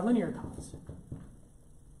saying about linear cause.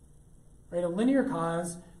 Right? A linear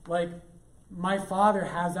cause, like my father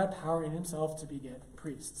has that power in himself to beget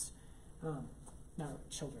priests. Not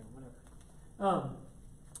children, whatever.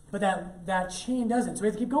 But that chain doesn't. So we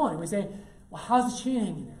have to keep going. We say, well, how's the chain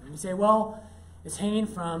hanging there? And we say, well, it's hanging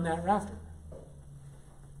from that rafter.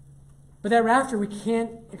 But that rafter, we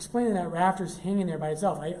can't explain that rafter is hanging there by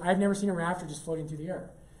itself. I've never seen a rafter just floating through the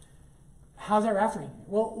air. How's that rafter hanging?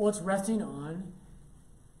 Well, it's resting on,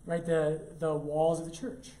 right, the walls of the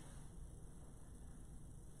church.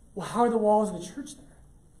 Well, how are the walls of the church there?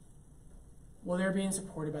 Well, they're being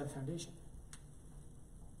supported by the foundation.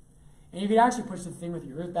 And you could actually push the thing with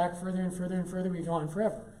the earth back further and further and further. We've gone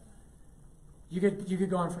forever. You could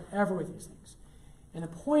go on forever with these things. And the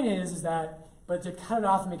point is that, but to cut it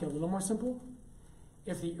off and make it a little more simple,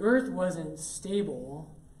 if the earth wasn't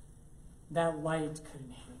stable, that light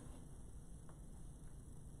couldn't hang.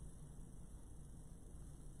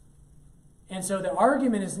 And so the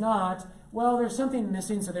argument is not, well, there's something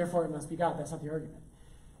missing, so therefore it must be God. That's not the argument.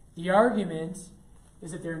 The argument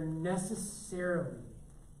is that they're necessarily,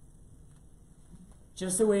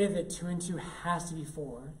 just the way that 2 and 2 has to be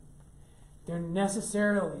 4, there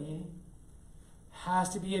necessarily has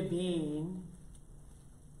to be a being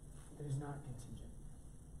that is not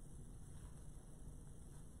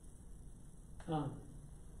contingent.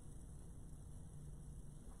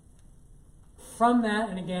 From that,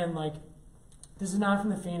 and again, like, this is not for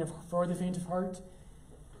the faint of heart.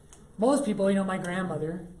 Most people, my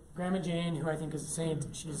grandmother, Grandma Jane, who I think is a saint,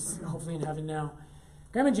 she's hopefully in heaven now.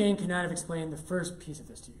 Grandma Jane could not have explained the first piece of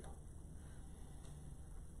this to you.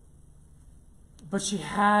 But she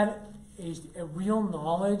had a real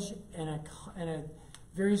knowledge and a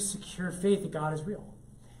very secure faith that God is real.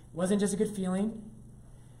 It wasn't just a good feeling,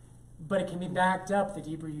 but it can be backed up the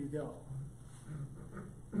deeper you go.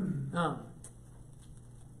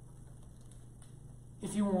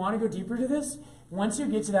 If you want to go deeper to this, once you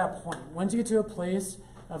get to that point, once you get to a place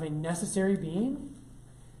of a necessary being,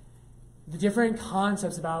 the different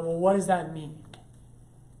concepts about, well, what does that mean?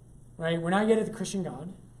 Right? We're not yet at the Christian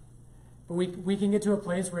God, but we can get to a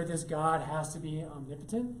place where this God has to be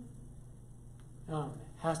omnipotent,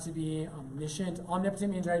 has to be omniscient.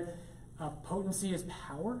 Omnipotent means, right, potency is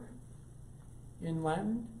power in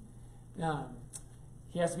Latin.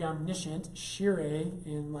 He has to be omniscient. Scire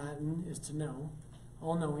in Latin is to know,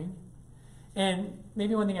 all-knowing. And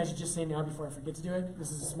maybe one thing I should just say now before I forget to do it,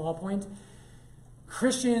 this is a small point.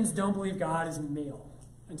 Christians don't believe God is male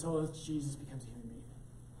until Jesus becomes a human being.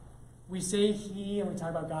 We say he, and we talk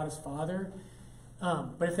about God as Father,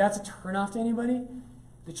 but if that's a turnoff to anybody,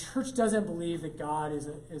 the church doesn't believe that God is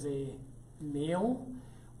a male.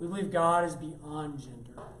 We believe God is beyond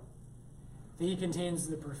gender. That he contains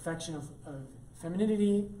the perfection of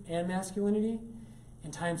femininity and masculinity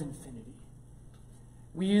and times infinity.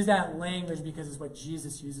 We use that language because it's what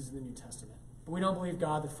Jesus uses in the New Testament. But we don't believe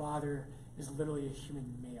God the Father is literally a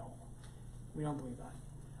human male. We don't believe that.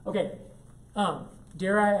 Okay,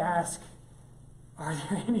 dare I ask, are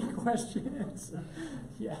there any questions?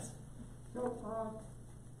 Yes. So,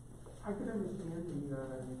 I could understand the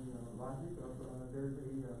logic of there's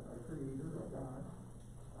a creator, a God,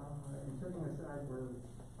 and setting aside where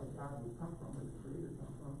a God would come from, where the creator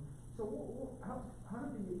come from. So how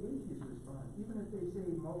do the atheists respond? Even if they say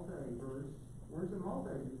multiverse, where's the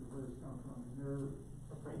multiverse come from? They're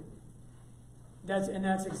afraid.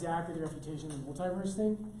 That's exactly the refutation of the multiverse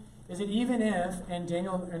thing. Is it even if, and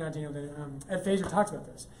Ed Feser talks about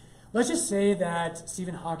this. Let's just say that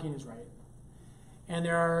Stephen Hawking is right, and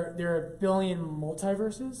there are a billion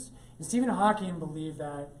multiverses. And Stephen Hawking believed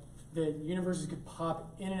that the universes could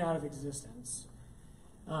pop in and out of existence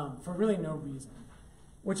for really no reason.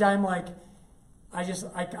 Which I'm like, I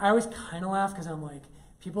always kind of laugh because I'm like,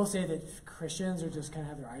 people say that Christians are just kind of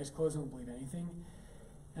have their eyes closed and don't believe anything.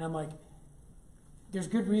 And I'm like, there's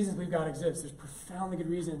good reasons believe God exists. There's profoundly good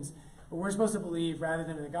reasons. But we're supposed to believe, rather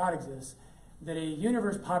than that God exists, that a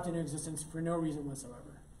universe popped into existence for no reason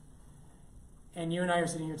whatsoever. And you and I are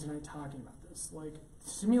sitting here tonight talking about this. Like,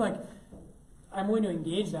 to me, like, I'm willing to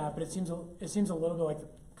engage that, but it seems a little bit like the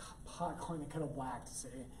pot calling the kettle black to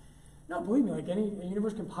say, no, believe me, like a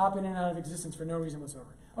universe can pop in and out of existence for no reason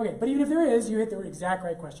whatsoever. Okay, but even if there is, you hit the exact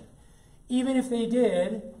right question. Even if they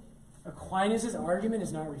did, Aquinas' argument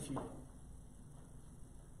is not refuted.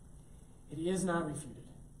 It is not refuted.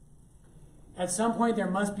 At some point there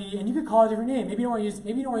must be, and you could call it a different name. Maybe you don't want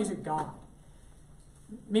to use it God.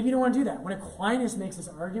 Maybe you don't want to do that. When Aquinas makes this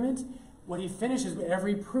argument, what he finishes with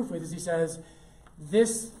every proof with is he says,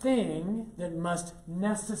 this thing that must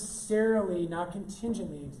necessarily, not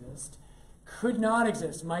contingently exist, could not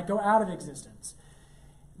exist, might go out of existence.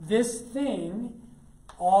 This thing,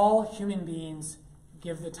 all human beings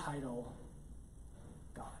give the title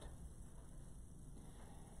God.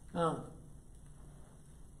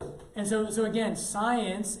 And so again,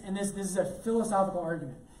 science, and this is a philosophical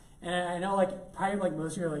argument. And I know, like, probably like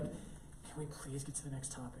most of you are like, can we please get to the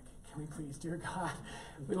next topic? Can we please, dear God?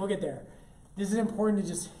 We'll get there. This is important to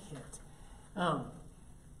just hit.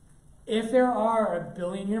 If there are a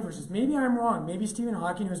billion universes, maybe I'm wrong. Maybe Stephen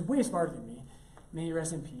Hawking, who's way smarter than me, may he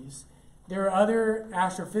rest in peace. There are other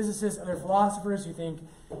astrophysicists, other philosophers who think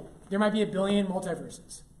there might be a billion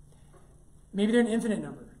multiverses. Maybe they're an infinite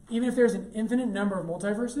number. Even if there's an infinite number of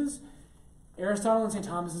multiverses, Aristotle and St.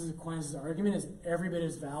 Thomas Aquinas' argument is every bit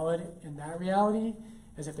as valid in that reality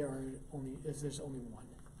as if there's only one.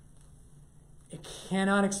 It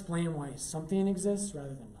cannot explain why something exists rather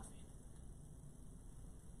than nothing.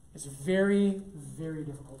 It's very, very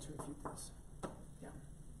difficult to refute this. Yeah.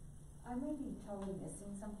 I may be totally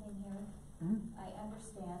missing something here. Mm-hmm. I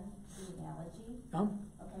understand the analogy.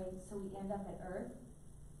 Okay, so we end up at Earth.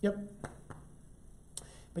 Yep.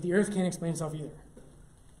 But the Earth can't explain itself either.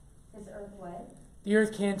 Is Earth what? The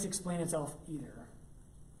Earth can't explain itself either.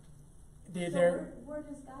 Where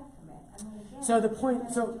does God come in? I mean, again, so the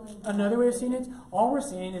point. So another way of seeing it, all we're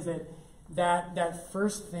saying is that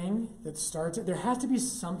first thing that starts it, there has to be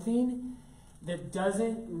something that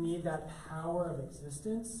doesn't need that power of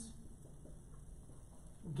existence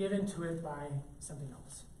given to it by something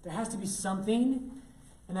else. There has to be something,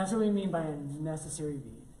 and that's what we mean by a necessary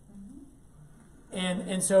being.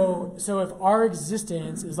 And so if our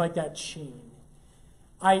existence is like that chain,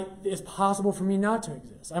 it's possible for me not to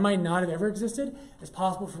exist. I might not have ever existed. It's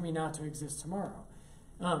possible for me not to exist tomorrow.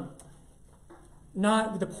 The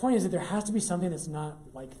point is that there has to be something that's not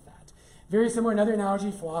like that. Very similar, another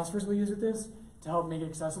analogy philosophers will use with this to help make it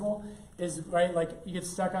accessible is, right, like you get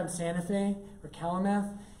stuck on Santa Fe or Calumet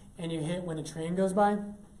and you hit when the train goes by,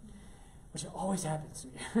 which always happens to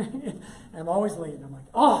me. And I'm always late and I'm like,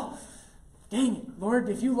 oh, dang it, Lord,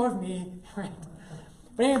 if you love me, right?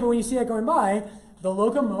 But anyway, but when you see that going by, the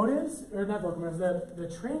locomotives, or not locomotives, the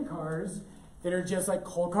train cars that are just like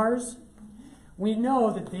coal cars, we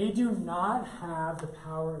know that they do not have the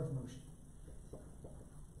power of motion.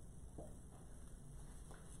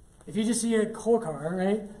 If you just see a coal car,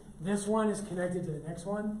 right, this one is connected to the next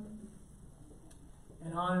one,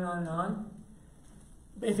 and on and on and on.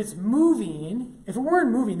 If it's moving, if it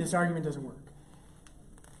weren't moving, this argument doesn't work.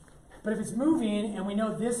 But if it's moving, and we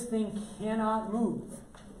know this thing cannot move,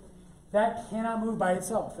 that cannot move by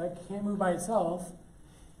itself. That can't move by itself.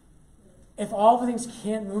 If all the things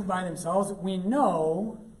can't move by themselves, we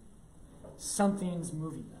know something's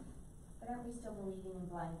moving them. But aren't we still believing in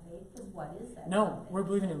blind faith? Because what is that? No, we're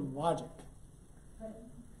believing in logic. But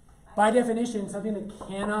by definition, something that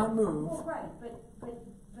cannot move. Well, right,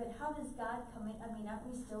 but how does God come in? I mean, aren't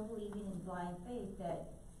we still believing in blind faith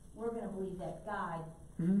that we're going to believe that God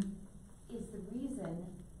is the reason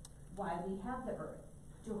why we have the earth?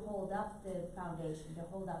 To hold up the foundation, to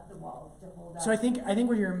hold up the walls, to hold up... So I think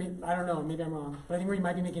where you're, I don't know, maybe I'm wrong, but I think where you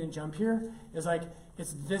might be making a jump here is like,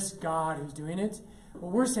 it's this God who's doing it.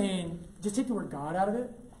 Well, we're saying, just take the word God out of it.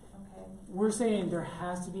 Okay. We're saying there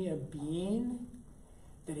has to be a being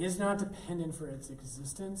that is not dependent for its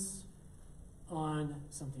existence on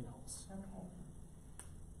something else. Okay.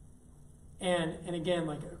 And again,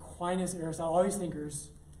 like Aquinas, Aristotle, all these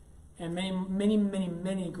thinkers, and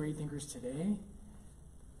many great thinkers today,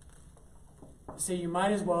 say you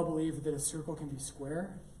might as well believe that a circle can be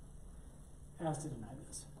square as to deny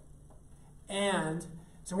this. And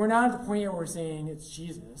so we're not at the point yet where we're saying it's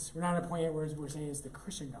Jesus. We're not at the point yet where we're saying it's the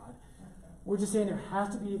Christian God. We're just saying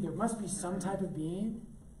there must be some type of being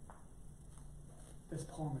that's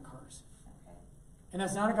pulling the cars. Okay. And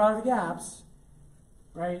that's not a God of the gaps,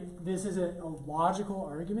 right? This is a logical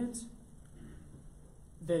argument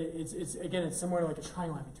that it's similar to like a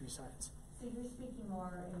triangle having three sides. So you're speaking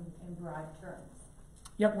more in broad terms.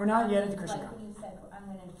 Yep, we're not yet at the Christian like God. when you said, I'm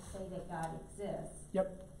going to say that God exists.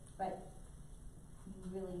 Yep. But you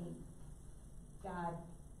really, God,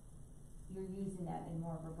 you're using that in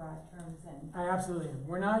more of a broad terms than... I absolutely am.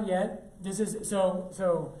 We're not yet. This is,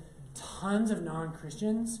 so tons of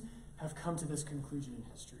non-Christians have come to this conclusion in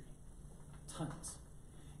history. Tons.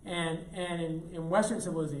 And in Western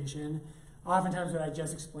civilization, oftentimes what I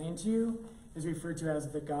just explained to you is referred to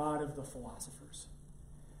as the God of the philosophers.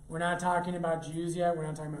 We're not talking about Jews yet. We're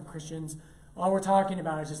not talking about Christians. All we're talking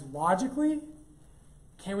about is just logically,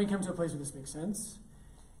 can we come to a place where this makes sense?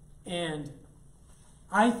 And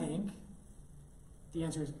I think the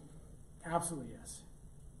answer is absolutely yes.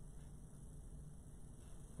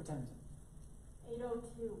 What time is it?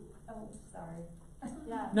 8:02. Oh, sorry.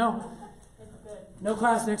 Yeah. No. It's good. No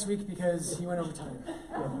class next week because he went over time.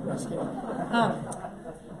 Just kidding.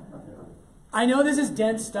 I know this is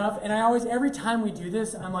dense stuff, and I always, every time we do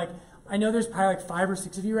this, I'm like, I know there's probably like 5 or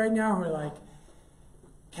 6 of you right now who are like,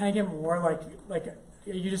 can I get more? Like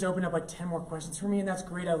you just opened up like 10 more questions for me, and that's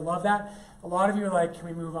great. I love that. A lot of you are like, can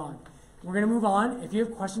we move on? We're going to move on. If you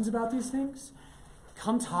have questions about these things,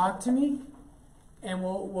 come talk to me, and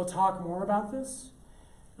we'll talk more about this.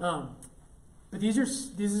 But this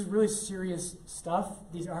is really serious stuff.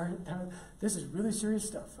 This is really serious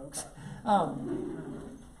stuff, folks.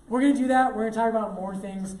 We're going to do that. We're going to talk about more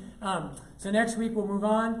things. So next week we'll move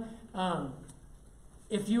on.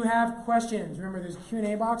 If you have questions, remember there's a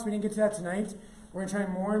Q&A box. We didn't get to that tonight. We're going to try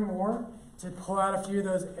more and more to pull out a few of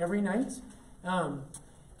those every night.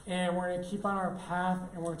 And we're going to keep on our path,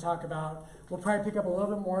 and we're going to talk about, we'll probably pick up a little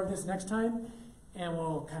bit more of this next time, and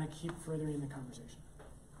we'll kind of keep furthering the conversation.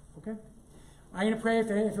 Okay? I'm going to pray. If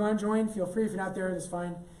you want to join, feel free. If you're not there, that's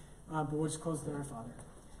fine. But we'll just close with our Father.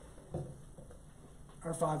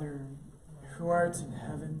 Our Father, who art in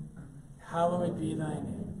heaven, hallowed be thy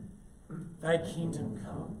name. Thy kingdom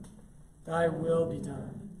come. Thy will be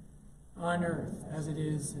done, on earth as it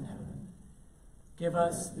is in heaven. Give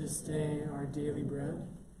us this day our daily bread,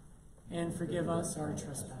 and forgive us our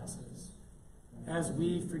trespasses, as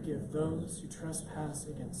we forgive those who trespass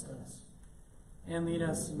against us. And lead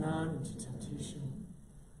us not into temptation,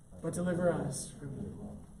 but deliver us from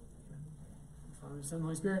evil. Father, Son,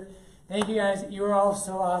 Holy Spirit, thank you guys. You are all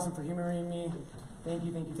so awesome for humoring me. Thank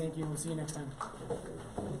you, thank you, thank you. We'll see you next time. If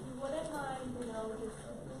you wouldn't mind, just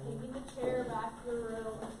taking the chair back to the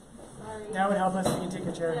room. Sorry. That would help us. You can take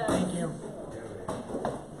a chair. Yeah. Thank you.